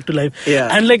coming back to life. Yeah.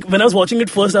 And like when I was watching it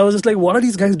first, I was just like, what are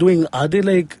these guys doing? Are they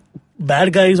like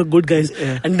bad guys or good guys?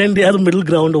 Yeah. And then they have a middle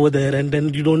ground over there, and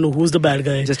then you don't know who's the bad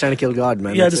guy. just trying to kill God,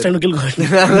 man. yeah, That's just it. trying to kill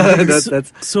God.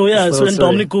 That's so yeah, the so whole and story.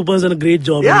 Dominic Cooper's done a great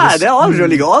job. in Yeah, this. they're all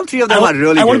really good. All three of them are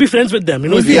really I want to good. be friends with them. You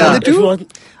know, Who's if the you other want- if two? you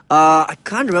want- I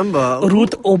can't remember.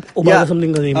 Ruth Obama Yeah.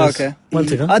 something her name is. Okay. One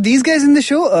second. Are these guys in the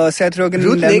show? Seth Rogen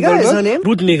Ruth and Evan Nega is Goldberg? her name?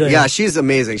 Ruth Nega. Yeah, she's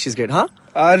amazing. She's great. Huh?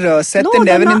 Are Seth No, and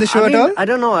they're Evan in not- the show I at mean, all? I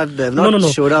don't know. They've not No.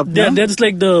 showed up. They're just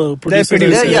like the producers.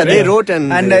 producers, Yeah, they right? wrote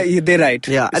and And they write.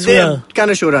 yeah, and So, they're yeah.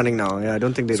 kind of show running now. Yeah, I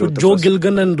don't think they So wrote the Joe first.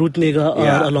 Gilgun and Ruth Nega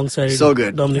Yeah. are alongside. So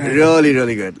good. Dominic. Really,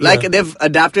 really good. Like Yeah. they've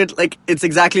adapted, like it's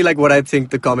exactly like what I think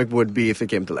the comic would be if it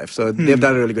came to life. So they've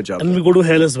done a really good job. And we go to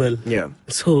hell as well. Yeah.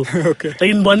 So like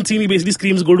in one scene he basically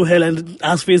screams go to hell and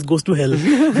Ass Face goes to hell.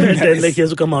 And then like he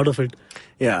has to come out of it.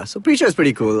 Yeah, so Preacher is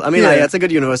pretty cool. I mean, Yeah. like, that's a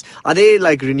good universe. Are they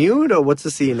like renewed or what's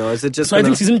the scene? Or is it just? So I gonna-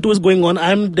 think season 2 is going on.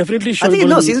 I'm definitely sure. I think it's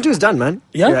no, gonna be- season 2 is done, man.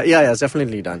 Yeah? yeah, it's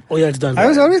definitely done. Oh yeah, it's done. I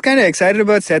was always kind of excited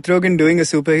about Seth Rogen doing a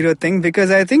superhero thing because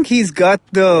I think he's got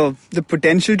the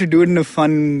potential to do it in a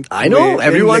fun I know way.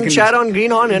 everyone Like, chat on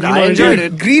Green Hornet. Green I Hornet. enjoyed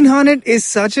Dude, it. Green Hornet is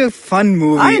such a fun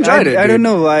movie. I enjoyed it, I don't dude.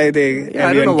 know why they. Yeah,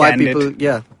 I don't know why canned people. It.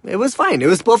 Yeah, it was fine. It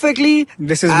was perfectly.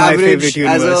 This is my average favorite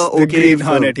universe, as a the okay Green film.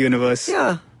 Hornet universe.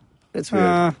 Yeah, it's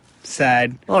weird.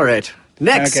 Sad. All right,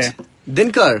 next, Okay.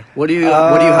 Dinkar. What do you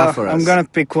have for us? I'm gonna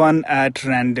pick one at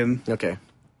random. Okay,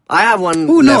 I have one.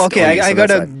 Oh no, left okay, only, I so got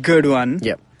that's a fine. good one.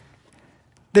 Yeah.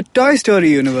 The Toy Story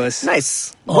universe.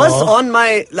 Nice. Was on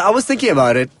my. I was thinking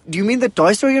about it. Do you mean the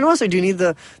Toy Story universe or do you need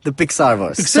the Pixar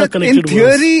verse? So in connected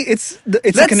theory, it's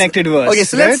a connected verse. Okay,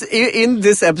 so right? let's in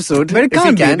this episode, But it if we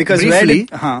can't be, can, because where briefly,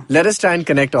 did- let us try and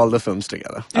connect all the films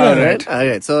together. Yeah. All right. All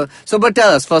right. So but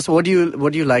tell us first, what do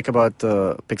you like about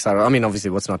the Pixar? I mean,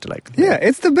 obviously, what's not to like? Yeah,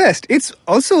 it's the best. It's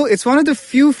one of the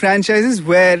few franchises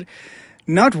where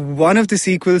not one of the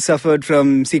sequels suffered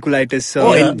from sequelitis.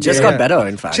 Oh, Yeah. it just got better.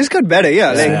 In fact, Just got better,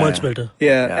 yeah. so Like, much better.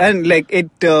 Yeah. and like it,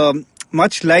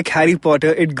 much like Harry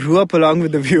Potter, it grew up along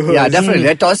with the viewers. yeah, definitely.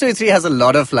 Like, Toy Story 3 has a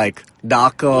lot of like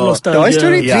darker. Nostalgia. Toy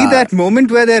Story 3, Yeah. that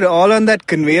moment where they're all on that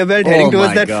conveyor belt heading Oh towards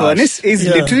my that gosh. furnace is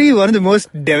Yeah. literally one of the most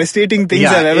devastating things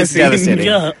Yeah, I've ever it's seen. devastating.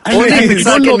 Yeah. Only you Pixar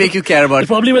don't can know- make you care about. It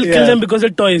probably will Yeah. kill them because they're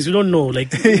toys. You don't know.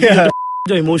 Like you have to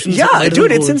the emotions. Yeah, That dude,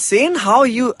 doesn't it's go. insane how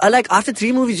you like after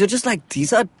 3 movies, you're just like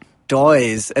these are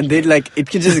toys, and they like it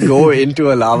can just go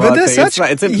into a lava But they're thing. such-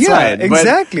 it's fine. yeah, But-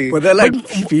 exactly. But they're like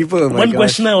people. My One gosh.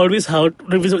 question I always had,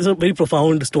 it's a very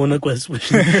profound stoner question,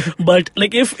 but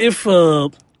like if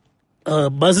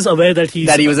Buzz is aware that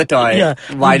That he was a toy. yeah,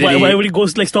 Why did he? why would he go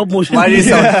like stop motion? Why did he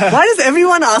sound, Why does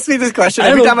everyone ask me this question I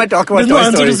don't every know. time I talk about There's Toy no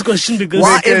answer Story? to this question because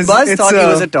Why, if Because Buzz it's thought he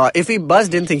was uh, a toy, if Buzz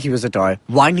didn't think he was a toy,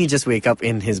 why didn't he just wake up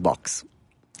in his box?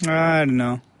 I don't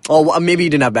know. Or maybe he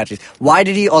didn't have batteries. Why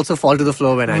did he also fall to the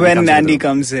floor when Andy comes Andy in?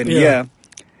 comes in, Yeah. yeah.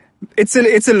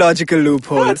 It's a logical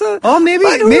loophole. Yeah, it's a- or maybe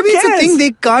but who it's a cares? thing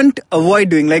they can't avoid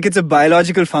doing. Like it's a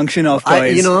biological function of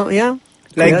toys. Yeah.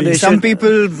 Like Yeah, they some should.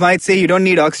 people might say you don't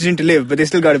need oxygen to live, but they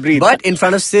still got to breathe. But in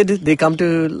front of Sid, they come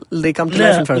to life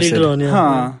in front of Sid. later on, yeah.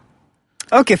 Huh.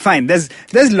 Okay, fine. There's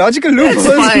logical loopholes,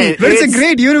 fine. but it's a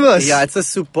great universe. Yeah, it's a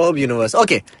superb universe.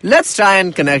 Okay, let's try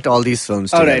and connect all these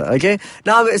films All together. right. Okay,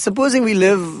 now supposing we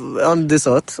live on this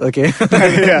earth. Okay,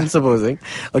 Yeah. supposing.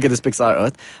 Okay, this Pixar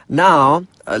earth. Now,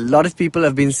 a lot of people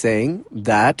have been saying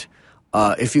that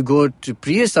if you go to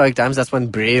prehistoric times, that's when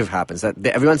Brave happens. That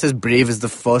everyone says Brave is the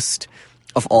first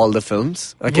of all the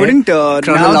films. Okay, Wouldn't now the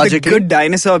chronologically. Good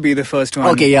Dinosaur be the first one?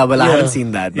 Okay, yeah, well, I Yeah. haven't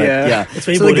seen that, but Yeah. yeah. It's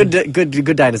very so the boring.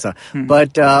 good dinosaur.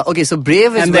 But okay, so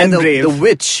Brave is And when then Brave. the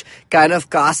witch kind of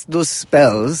casts those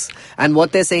spells, and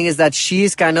what they're saying is that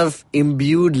she's kind of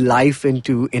imbued life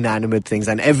into inanimate things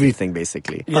and everything,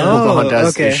 basically. Yeah.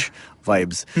 Pocahontas-ish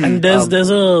vibes. And there's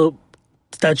a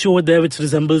statue over there which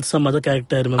resembles some other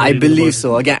character. I remember I reading believe about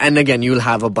so. Again, you'll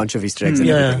have a bunch of Easter eggs and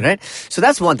Yeah. everything, right? So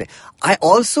that's one thing. I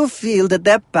also feel that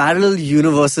they're parallel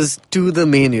universes to the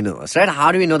main universe, right?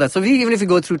 How do we know that? So even if you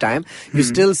go through time, you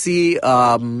still see,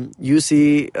 Toy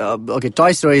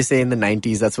Story, say in the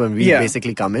 90s, that's when we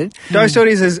basically come in. Toy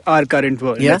Story is our current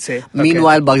world, let's say. Okay.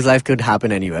 Meanwhile, Bugs Life could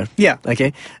happen anywhere. Yeah.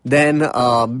 Okay. Then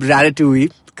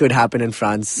Ratatouille could happen in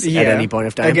France at any point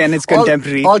of time. Again, it's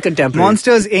contemporary. All contemporary.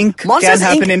 Monsters Inc. can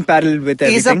happen in parallel with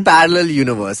everything. Is a parallel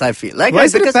universe, I feel. Like, why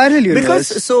is it a parallel universe?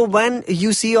 Because so when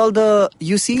you see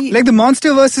like the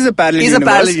Monsterverse is a parallel universe. Is a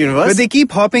parallel universe. But they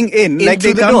keep hopping in. Like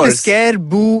they come to scare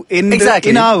Boo in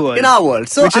our world. In our world.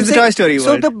 So which is the Toy Story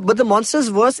world. But the Monsters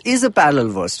verse is a parallel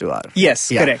verse to our. Yes,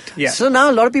 correct. Yeah. So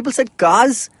now a lot of people said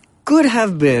Cars could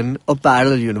have been a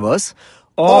parallel universe.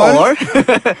 Or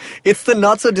it's the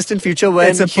not so distant future when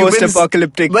it's a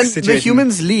post-apocalyptic situation. The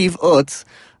humans leave Earth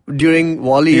during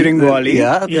WALL-E.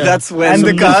 Yeah, that's when. And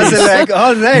the cars are like,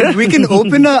 all right, we can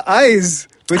open our eyes,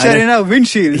 which are in our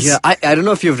windshields. Yeah, I don't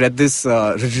know if you've read this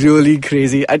really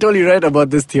crazy. I told you, right, about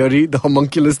this theory, the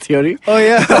homunculus theory. Oh,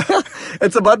 yeah.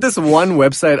 It's about this one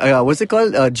website. What's it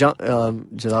called?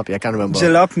 Jalopnik. I can't remember.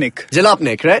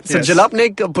 Jalopnik, right? Yes. So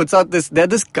Jalopnik puts out this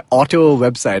auto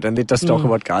website and they just talk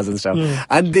about cars and stuff.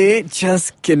 And they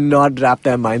just cannot wrap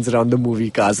their minds around the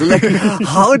movie Cars. So like,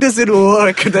 how does it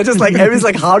work? They're just like, everyone's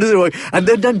like, how does it work? And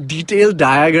they've done detailed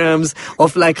diagrams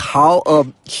of like how a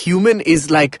human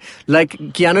is like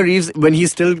Keanu Reeves when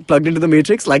he's still plugged into the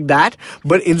Matrix, like that,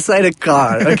 but inside a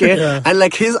car, okay? And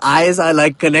like his eyes are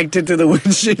like connected to the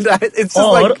windshield. It's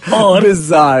just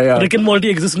bizarre. Yeah. Rick and Morty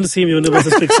exist in the same universe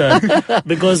as Pixar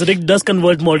because Rick does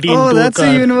convert Morty into a car. Oh, that's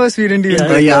a universe we didn't even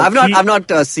I've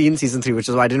not seen season 3, which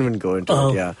is why I didn't even go into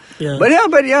it. Yeah. But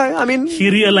I mean,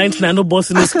 he realigns nanobots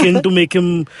in his skin to make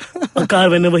him a car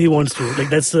whenever he wants to. Like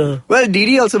that's well, Dee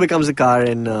Dee also becomes a car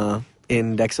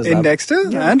in Dexter's In lab.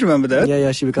 Dexter? Yeah. I don't remember that.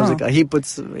 Yeah, she becomes a car. He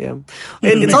puts,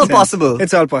 It's all possible.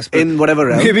 It's all possible. In whatever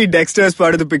realm. Maybe Dexter is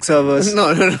part of the Pixarverse.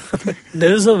 No.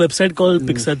 There is a website called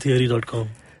pixartheory.com.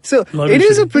 So it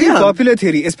is a pretty popular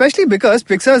theory, especially because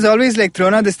Pixar has always like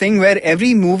thrown out this thing where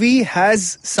every movie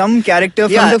has some character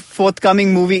from the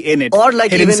forthcoming movie in it, or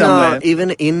like even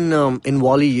in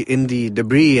WALL-E, in the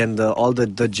debris and all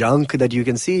the junk that you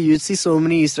can see, you see so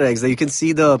many Easter eggs. That you can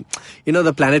see the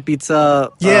Planet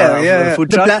Pizza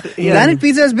food truck. Planet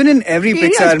Pizza has been in every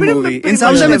Pixar movie. In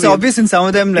some of them it's obvious, in some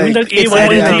of them like that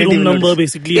A113 room number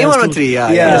basically. A113,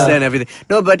 it's there and everything.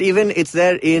 No, but even it's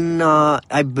there in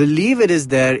I believe it is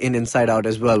there in Inside Out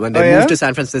as well when they move to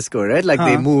San Francisco, right? Like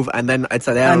they move and then it's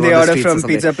there and they order from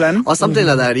Pizza Planet or something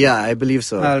like that. Yeah, I believe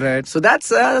so. All right. So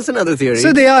that's another theory.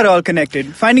 So they are all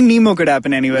connected. Finding Nemo could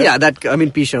happen anywhere. Yeah,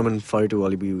 P. Sherman 42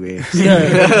 Wallaby way.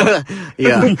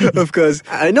 Yeah, of course.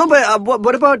 I know, but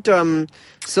what about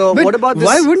what about this?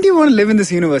 Why wouldn't you want to live in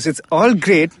this universe? It's all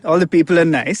great. All the people are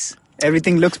nice.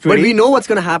 Everything looks pretty. But we know what's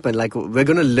going to happen. Like, we're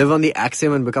going to live on the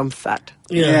axiom and become fat.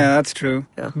 Yeah, that's true.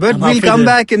 Yeah. But we'll come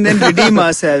back and then redeem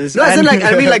ourselves. No,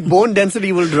 I mean, bone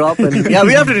density will drop. And we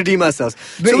have to redeem ourselves.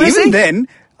 But so even then,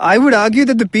 I would argue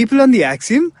that the people on the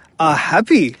axiom are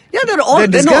happy. Yeah, they're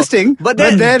disgusting, but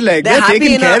they're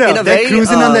taken care of. They're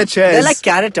cruising on their chairs. They're like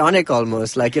catatonic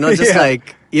almost. Like, just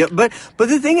like... Yeah, but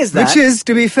the thing is that... Which is,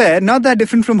 to be fair, not that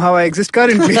different from how I exist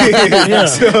currently.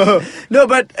 No,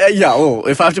 but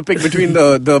if I have to pick between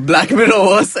the Black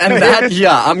Mirrorverse and that,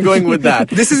 I'm going with that.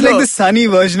 This is like the sunny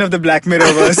version of the Black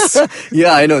Mirrorverse.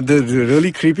 Yeah, I know, the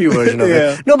really creepy version of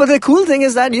it. No, but the cool thing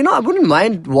is that, I wouldn't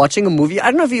mind watching a movie.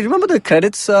 I don't know if you remember the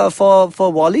credits for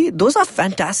WALL-E. Those are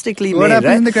fantastically made, What happens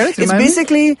right? in the credits? It's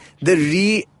basically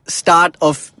the start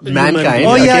of mankind.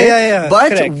 Oh, yeah.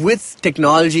 But correct. with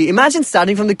technology. Imagine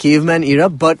starting from the caveman era,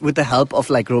 but with the help of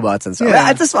like robots and stuff. Yeah.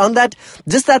 I just found that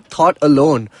that thought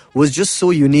alone was just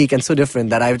so unique and so different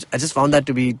that I just found that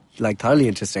to be like thoroughly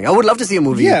interesting. I would love to see a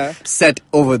movie set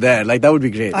over there. Like that would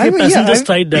be great. Passengers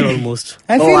tried that almost.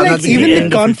 I feel like even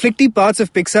the conflicty parts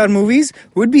of Pixar movies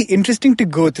would be interesting to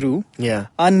go through. Yeah.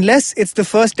 Unless it's the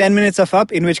first 10 minutes of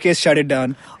Up, in which case shut it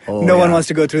down. No one wants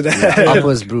to go through that. Yeah, Up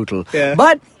was brutal. Yeah.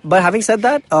 But having said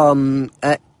that,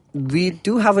 we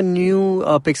do have a new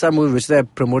Pixar movie which they're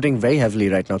promoting very heavily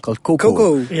right now called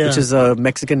Coco. Which is a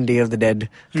Mexican Day of the Dead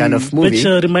kind of movie. Which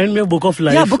reminded me of Book of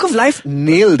Life. Yeah, Book of Life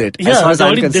nailed it. Yeah, as far as they I'm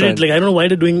already did concerned. it. Like I don't know why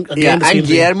they're doing again the same and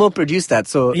Guillermo produced that.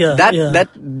 So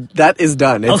that is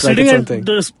done. It's I was like sitting at something.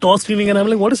 the store screening and I'm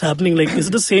like, what is happening? Like, is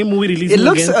it the same movie releasing It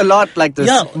looks again? a lot like this,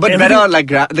 but better. Like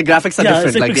the graphics are different,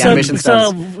 it's like the Pixar, animation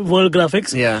styles. world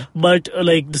graphics. Yeah. But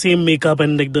like the same makeup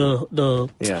and like the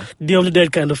Day of the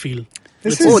Dead kind of feel. The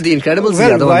Incredibles is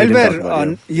the other one we didn't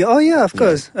talk about, of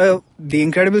course. The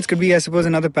Incredibles could be, I suppose,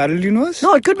 another parallel universe?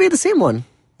 No, it could be the same one.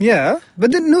 Yeah,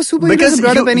 but then no superheroes are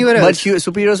brought up anywhere else. But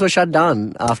superheroes were shut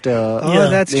down after. Oh,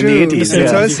 that's in true. the 80s.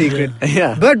 It's all secret.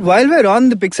 Yeah. But while we're on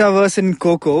the Pixarverse and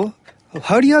Coco,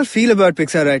 how do y'all feel about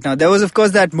Pixar right now? There was, of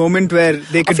course, that moment where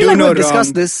they could I feel do like no we've wrong.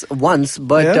 discussed this once,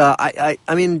 but I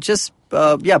mean, just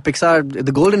Pixar.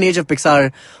 The golden age of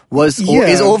Pixar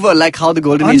is over, like how the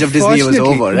golden age of Disney was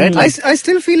over, right? Like, I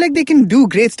still feel like they can do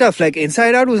great stuff. Like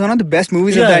Inside Out was one of the best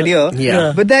movies of that year.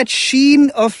 Yeah. But that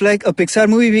sheen of like a Pixar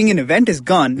movie being an event is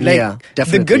gone. Like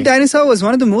definitely. The Good Dinosaur was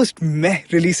one of the most meh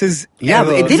releases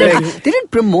ever. But they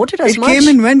didn't promote it as much. It came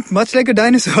and went much like a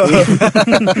dinosaur.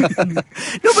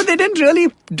 No, but they didn't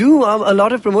really do a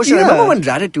lot of promotion. I remember when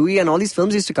Ratatouille and all these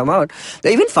films used to come out.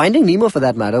 Even Finding Nemo, for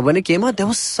that matter, when it came out, there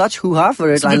was such hoo-ha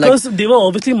for it. Because they were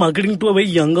obviously marketing to a very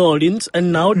younger audience,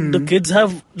 and now the kids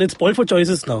they're spoiled for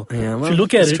choices now. Yeah, well, if you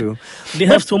look at it, true. They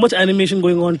have so much animation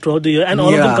going on throughout the year, and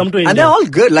all of them come to India. And they're all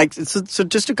good. Like, so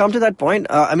just to come to that point,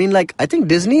 I mean, like, I think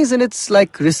Disney is in its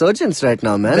like resurgence right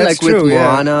now, man. That's like true, with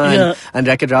Moana and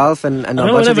Wreck-It Ralph and a bunch when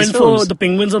I of these went films. for the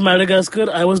Penguins of Madagascar,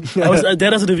 I was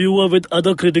there as a reviewer with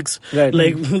other critics, Right.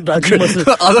 like Raju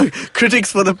Masal. Other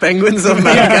critics for the Penguins of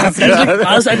Madagascar. And like,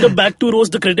 I was at the back to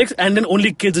roast the critics, and then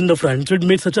only kids in the front. So it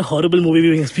made such a horrible movie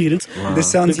viewing experience. Wow. This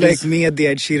sounds like me at the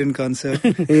Ed Sheeran concert.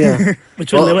 Yeah.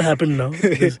 Which will never happen now.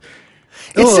 It's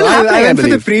still happening, I went for the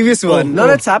believe. previous one. No,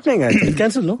 it's happening, I think. It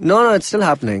cancelled, no? No, it's still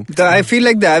happening. I feel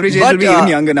like the average age But, will be even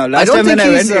younger now. I Last don't time when think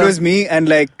I went, he's, it was me and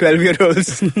like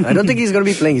 12-year-olds. I don't think he's going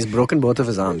to be playing. He's broken both of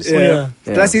his arms. Yeah.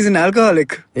 Plus, he's an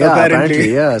alcoholic, Yeah,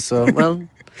 apparently. yeah. So, well,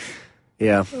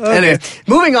 yeah. Anyway,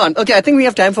 moving on. Okay, I think we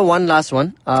have time for one last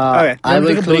one. Okay. I will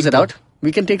Take a close break it out.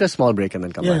 We can take a small break and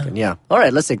then come back in. Yeah. All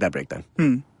right, let's take that break then.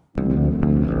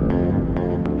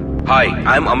 Hi,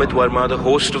 I'm Amit Verma, the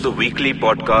host of the weekly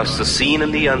podcast The Seen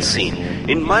and the Unseen.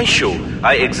 In my show,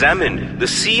 I examine the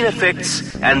seen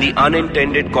effects and the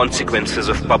unintended consequences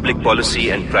of public policy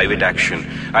and private action.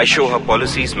 I show how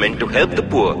policies meant to help the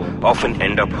poor often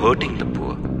end up hurting the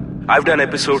poor. I've done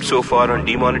episodes so far on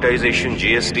demonetization,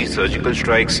 GST, surgical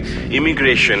strikes,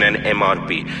 immigration and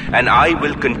MRP. And I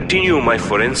will continue my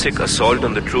forensic assault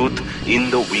on the truth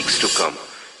in the weeks to come.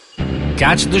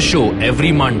 Catch the show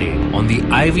every Monday on the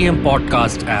IVM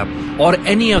Podcast app or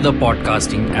any other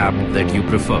podcasting app that you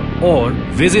prefer. Or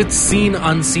visit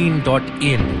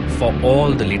seenunseen.in for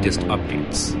all the latest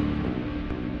updates.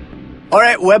 All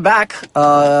right, we're back.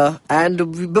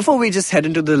 And before we just head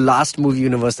into the last movie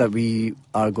universe that we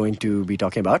are going to be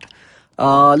talking about,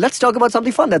 let's talk about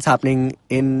something fun that's happening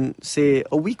in, say,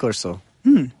 a week or so.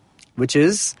 Which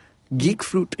is Geek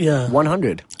Fruit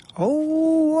 100.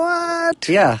 Oh, what?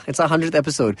 Yeah, it's our 100th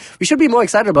episode. We should be more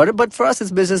excited about it, but for us, it's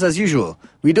business as usual.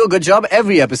 We do a good job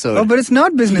every episode. Oh, but it's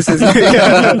not business, isn't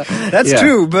it? That's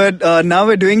true, but now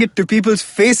we're doing it to people's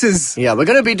faces. Yeah, we're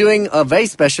going to be doing a very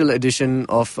special edition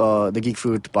of the Geek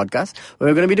Fruit podcast.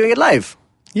 We're going to be doing it live.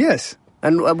 Yes.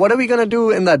 And what are we going to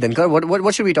do in that, Dinkar?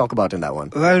 What should we talk about in that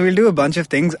one? Well, we'll do a bunch of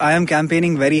things. I am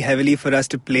campaigning very heavily for us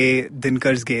to play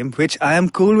Dinkar's game, which I am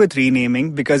cool with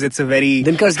renaming because it's a very...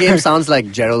 Dinkar's game sounds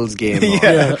like Gerald's game.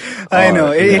 I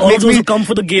know. All those who come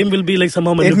for the game will be like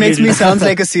somehow It makes me sound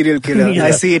like a serial killer.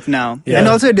 I see it now. Yeah. And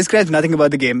also it describes nothing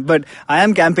about the game, but I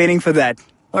am campaigning for that.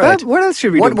 All right. What else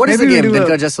should we do? What is the Maybe game, we'll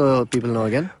do Dinkar, just so people know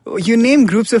again? You name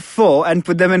groups of 4 and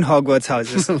put them in Hogwarts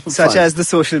houses, such as the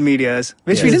social medias,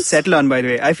 which we didn't settle on, by the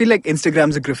way. I feel like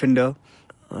Instagram's a Gryffindor.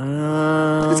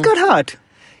 It's got heart.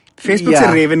 Facebook's a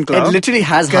Ravenclaw. It literally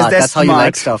has heart. they're That's how you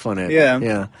like smart. stuff on it.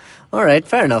 Yeah. All right,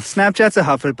 fair enough. Snapchat's a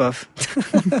Hufflepuff.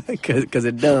 Because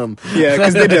it's dumb. Yeah,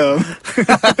 because they're dumb.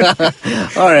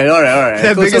 All right.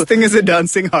 Their Cool. biggest thing is a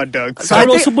dancing hot dog. So I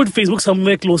would also put Facebook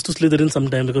somewhere close to Slytherin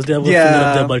sometime because they have a finger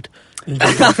up their butt.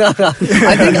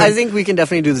 I think we can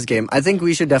definitely do this game. I think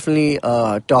we should definitely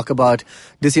talk about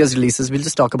this year's releases. We'll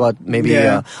just talk about maybe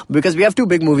because we have 2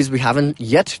 big movies we haven't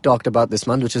yet talked about this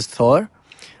month, which is Thor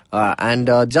and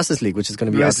Justice League, which is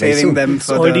going to be out very saving soon. them It's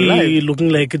for the already live. looking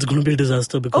like it's going to be a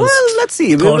disaster because Well, let's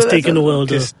see. Thor's taken over all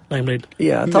the limelight.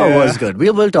 Yeah, Thor was good.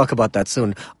 We'll talk about that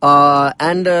soon.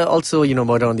 And also,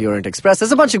 Murder on the Orient Express.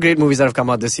 There's a bunch of great movies that have come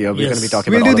out this year. We're going to be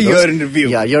talking about all We'll do of the those. year in review.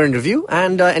 Yeah, year in review.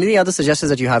 And any other suggestions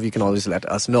that you have, you can always let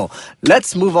us know.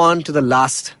 Let's move on to the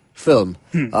last film.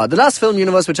 The last film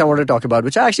universe which I wanted to talk about,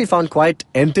 which I actually found quite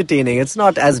entertaining. It's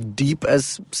not as deep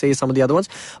as, say, some of the other ones,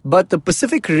 but the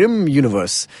Pacific Rim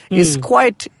universe is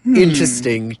quite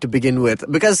interesting to begin with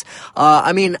because,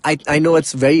 I know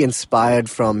it's very inspired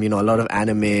from, a lot of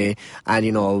anime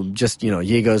and, just,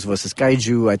 Jaegers versus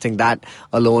Kaiju. I think that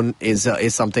alone is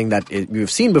something that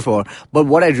we've seen before. But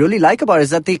what I really like about it is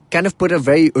that they kind of put a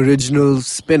very original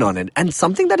spin on it and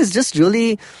something that is just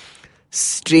really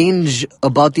strange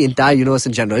about the entire universe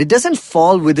in general. It doesn't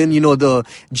fall within, the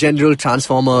general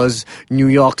Transformers, New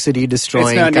York City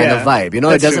destroying not, kind of vibe. It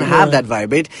That's doesn't true. have that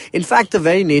vibe. In fact, the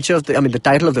very nature of the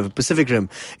title of the Pacific Rim,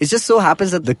 it just so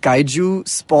happens that the kaiju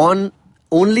spawn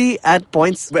only at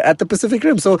points at the Pacific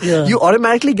Rim. So you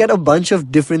automatically get a bunch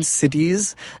of different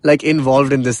cities like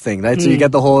involved in this thing, right? So you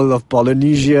get the whole of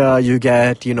Polynesia, you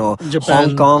get, Japan.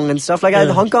 Hong Kong and stuff like that.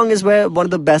 Hong Kong is where one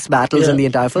of the best battles in the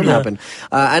entire film happen.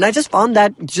 And I just found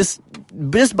that just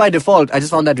by default, I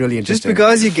just found that really interesting. Just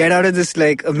because you get out of this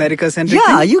like America-centric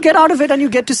thing? You get out of it and you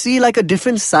get to see like a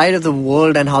different side of the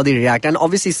world and how they react. And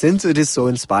obviously, since it is so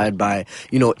inspired by,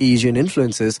 Asian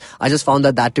influences, I just found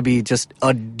that to be just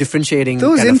a differentiating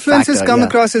Those kind of influences factor, come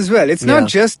across as well. It's not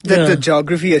just that the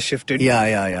geography has shifted.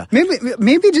 Yeah.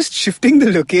 Maybe just shifting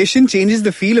the location changes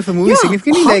the feel of a movie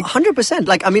significantly. 100%.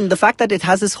 Like, I mean, the fact that it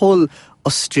has this whole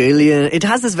it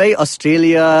has this very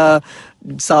Australia,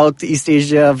 Southeast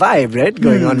Asia vibe, right,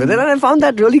 going on with it, and I found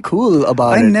that really cool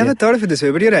about it. I never thought of it this way,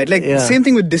 but you're right. Like, same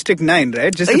thing with District 9,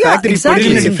 right? Just the Yeah, fact that exactly. you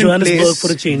put it in a In different Johannesburg place.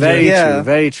 for a change.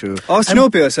 Very true. Or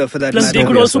Snowpiercer, for that Plus, matter. they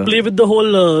could Yeah, also sir. play with the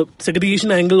whole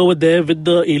segregation angle over there with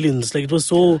the aliens. Like, it was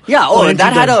so... And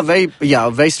that had done.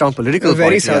 a very strong political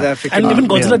Very point. South African. And even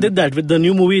Godzilla yeah. did that. With the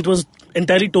new movie, it was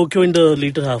entirely Tokyo in the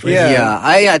later half. Right?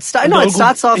 It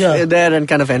starts off there and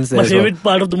kind of ends there. My as well. favorite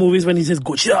part of the movie is when he says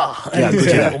Gojira. And it's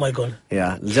Gojira. like, oh my god.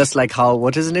 Yeah, just like how,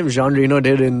 what is his name, Jean Reno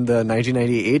did in the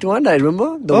 1998 one, I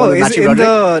remember. The Oh, one with is Matthew in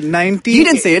Broderick. the 90... He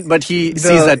didn't say it, but he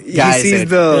sees that guy He say sees it.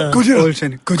 the...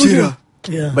 Yeah. Gojira.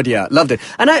 Yeah. But yeah, loved it.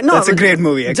 And That's a great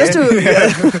movie, okay? Just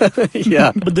to,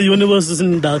 yeah. But the universe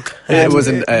isn't dark. It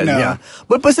wasn't, no. yeah.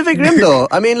 But Pacific Rim though,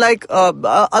 I mean like,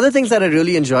 other things that I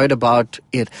really enjoyed about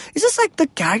it, it's just like the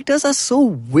characters are so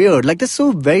weird, like they're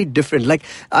so very different. Like,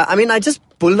 I just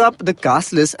pulled up the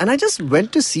cast list and I just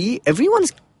went to see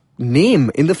everyone's name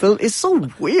in the film is so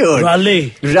weird.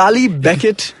 Raleigh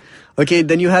Beckett. Okay,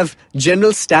 then you have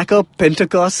General Stacker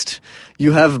Pentecost.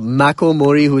 You have Mako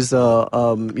Mori, who's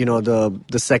the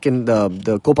second,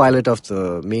 the co-pilot of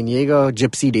the main Jaeger,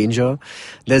 Gypsy Danger.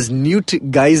 There's Newt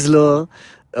Geisler.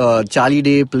 Charlie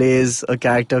Day plays a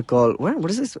character called, what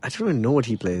is this? I don't even know what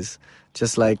he plays.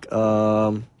 Just like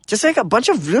a bunch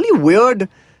of really weird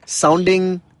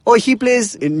sounding. Oh, he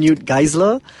plays Newt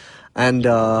Geisler, and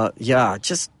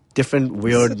just different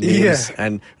weird names. Yeah.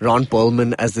 And Ron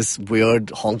Perlman as this weird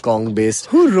Hong Kong based.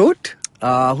 Who wrote?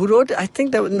 I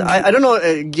think that I don't know.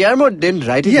 Guillermo didn't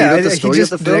write it. He wrote the story he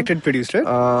just of the film. directed, produced, right?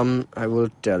 I will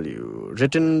tell you.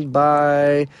 Written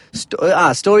by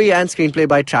story and screenplay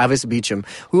by Travis Beecham,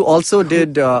 who also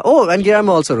did. And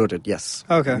Guillermo also wrote it. Yes,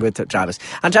 Okay. with Travis.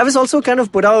 And Travis also kind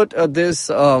of put out this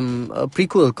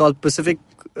prequel called Pacific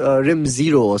Rim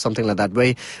Zero or something like that,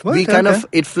 where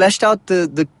it fleshed out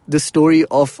the story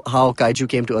of how kaiju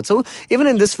came to Earth. So even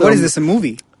in this film, What is this, a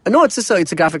movie? No, it's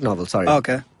a graphic novel. Sorry.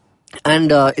 Okay.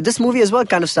 And this movie as well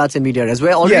kind of starts in media res.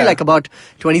 We're already like about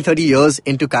 20-30 years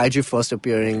into kaiju first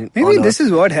appearing. Maybe this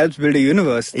is what helps build a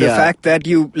universe. The fact that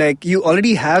you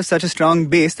already have such a strong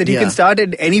base that you can start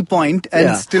at any point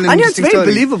and still and it's interesting very story.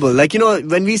 believable. Like,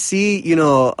 when we see,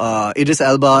 Idris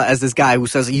Elba as this guy who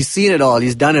says he's seen it all,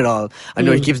 he's done it all. I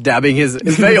know he keeps dabbing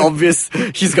it's very obvious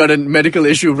he's got a medical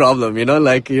issue problem,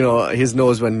 his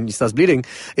nose when he starts bleeding.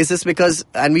 It's just because,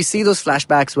 and we see those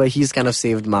flashbacks where he's kind of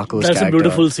saved Marco's That's character. a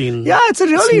beautiful scene. Yeah, it's a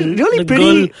really the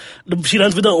pretty... Girl, she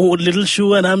runs with her own little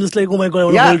shoe and I'm just like, oh my god, I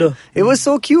want to hold her. It was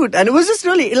so cute. And it was just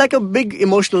really like a big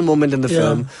emotional moment in the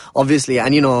film, obviously.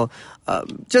 And,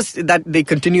 just that they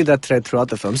continue that thread throughout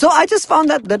the film. So I just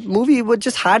found that movie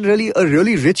just had a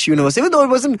really rich universe. Even though it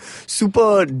wasn't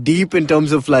super deep in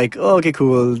terms of like, oh, okay,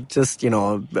 cool. Just,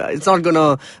 it's not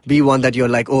gonna be one that you're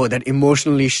like, oh, that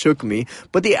emotionally shook me.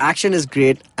 But the action is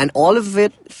great. And all of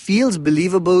it feels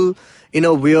believable in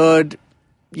a weird,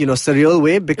 surreal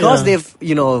way because they've,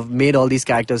 made all these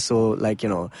characters so like,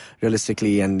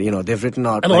 realistically and, they've written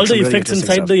out. And like, all the some really effects interesting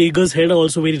inside stuff. the Jaeger's head are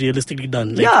also very realistically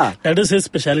done. Like, that is his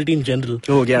speciality in general.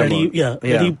 Oh, yeah.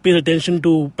 That he pays attention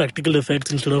to practical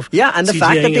effects instead of and the CGI-ing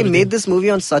fact that they everything. made this movie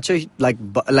on such a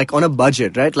like on a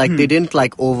budget, right? Like they didn't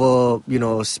like over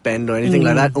spend or anything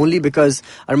like that. Only because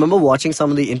I remember watching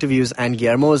some of the interviews and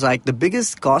Guillermo was like, the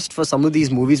biggest cost for some of these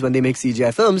movies when they make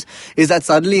CGI films is that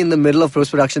suddenly in the middle of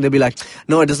post production they'll be like,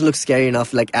 no, it doesn't look scary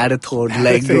enough, like add a third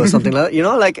leg or something like that. You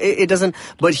know, like it doesn't.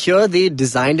 But here they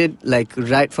designed it like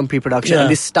right from pre-production and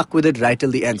they stuck with it right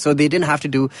till the end. So they didn't have to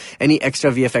do any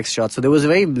extra VFX shots. So there was a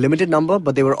very limited number,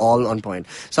 but they were all on point.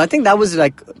 So I think that was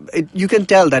like, you can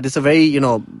tell that it's a very,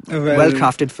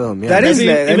 well-crafted film. Yeah. That is,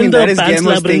 even that the is Pan's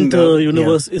Guillermo's thing, Labyrinth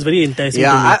universe is very enticing.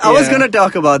 Yeah, I was going to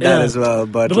talk about that as well.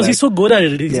 But because he's so good at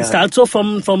it. He starts off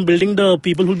from building the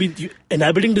people who'll be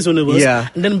inhabiting this universe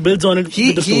and then builds on it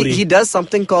with the story. He does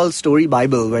something called Story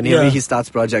Bible whenever he starts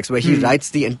projects, where he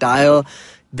writes the entire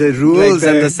the rules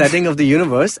and the setting of the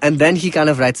universe, and then he kind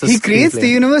of writes a He creates the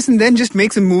universe and then just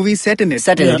makes a movie set in it.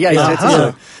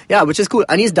 Yeah, which is cool.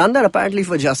 And he's done that apparently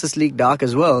for Justice League Dark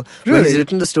as well. Really? He's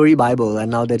written the Story Bible, and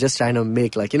now they're just trying to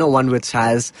make one which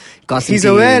has Constantine. He's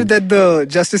aware that the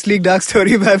Justice League Dark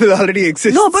Story Bible already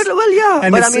exists. No, but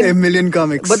and it's a million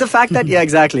comics. But the fact that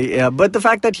but the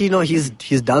fact that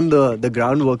he's done the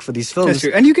groundwork for these films,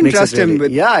 and you can trust him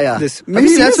with this.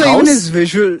 Maybe that's why even his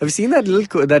visual. Have you seen that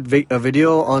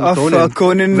video on of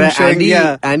Conan where showing,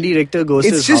 Andy Richter goes to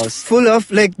his house? It's just full of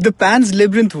the Pan's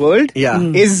Labyrinth world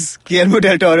is Guillermo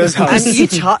del Toro's house.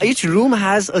 And each room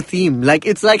has a theme. Like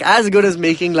it's like as good as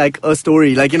making like a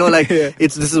story. Like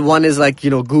one is like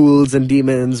ghouls and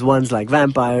demons, one's like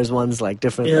vampires, one's like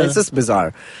different. It's just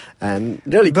bizarre and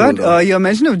really cool. But your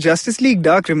mention of Justice League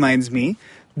Dark reminds me,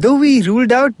 though we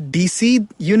ruled out DC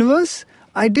universe,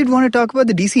 I did want to talk about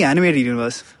the DC animated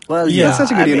universe. Well, it's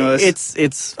such a good universe.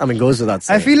 It's goes without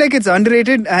saying. I feel like it's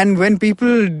underrated, and when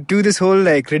people do this whole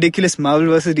ridiculous Marvel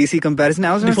versus DC comparison,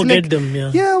 I was forget them.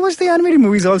 Yeah, watch the animated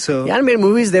movies also. The animated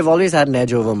movies, they've always had an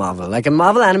edge over Marvel. Like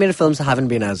Marvel animated films haven't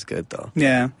been as good though.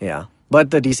 Yeah. But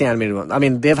the DC animated one, I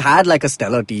mean, they've had like a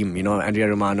stellar team, Andrea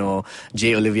Romano,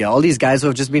 Jay Olivia, all these guys who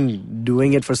have just been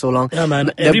doing it for so long. Yeah,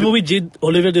 man. Every movie Jay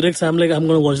Olivia directs, I'm going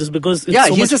to watch this because it's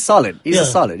he's just solid. He's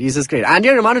just solid. He's just great.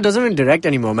 Andrea Romano doesn't even direct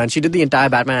anymore, man. She did the entire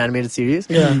Batman animated series.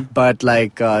 Yeah. But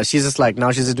she's just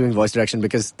now she's just doing voice direction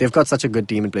because they've got such a good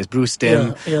team in place. Bruce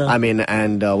Timm,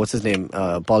 and what's his name?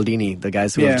 Paul Dini, the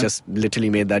guys who have just literally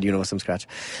made that universe from scratch.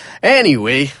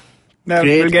 Anyway. No,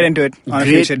 we'll get into it on a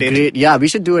future date. Great. Yeah, we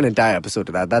should do an entire episode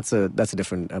of that. That's a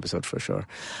different episode for sure.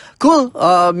 Cool.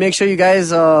 Make sure you guys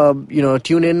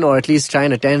tune in or at least try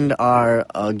and attend our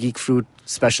Geek Fruit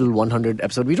special 100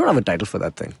 episode. We don't have a title for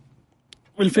that thing.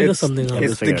 We'll figure something out.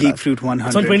 It's the Geek Fruit 100.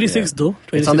 It's on 26th though.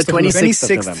 It's on the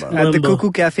 26th of November. At the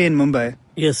Cuckoo Cafe in Mumbai.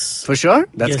 Yes. For sure?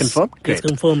 That's confirmed? Great. It's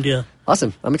confirmed, yeah.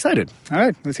 Awesome. I'm excited. All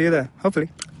right. We'll see you there. Hopefully.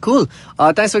 Cool.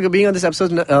 Thanks for being on this episode,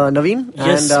 Naveen.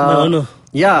 Yes, my honor.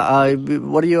 Yeah.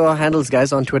 What are your handles,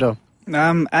 guys, on Twitter?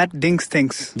 At Dinks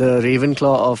Thinks. The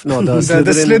Ravenclaw of... No, the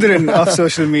Slytherin of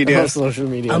social media.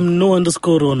 I'm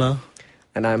no_Rona.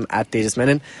 And I'm at Tejas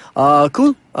Menon.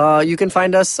 Cool. You can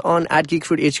find us on at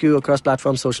GeekFruitHQ across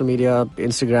platforms, social media,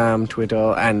 Instagram,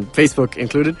 Twitter, and Facebook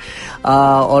included.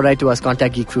 Or write to us,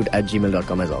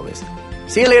 contactgeekfruit@gmail.com as always.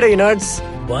 See you later, you nerds.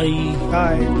 Bye.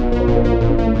 Bye.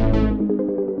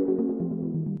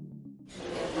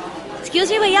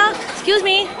 Excuse me भैया, excuse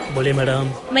me. बोलिए madam.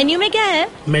 Menu में क्या है?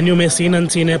 Menu में scene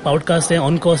unseen है, podcast है,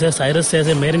 on course है, Cyrus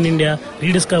है, made in India,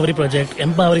 rediscovery project,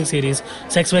 empowering series,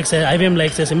 sex wax है, IVM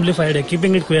लाइक्स है, सिंप्लीफाइड है,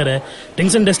 कीपिंग इट क्वियर है,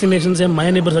 टिंग्स एंड डेस्टिनेशंस है,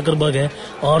 माय नेबर सकरबर्ग है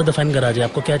और द फैन गराज है.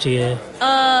 आपको क्या चाहिए?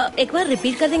 एक बार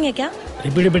रिपीट कर देंगे क्या?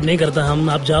 रिपीट नहीं करता हम.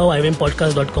 आप जाओ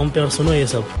IVMpodcast.com पे और सुनो ये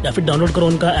सब, या फिर डाउनलोड करो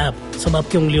उनका ऐप. सब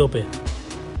आपकी उंगलियों पे.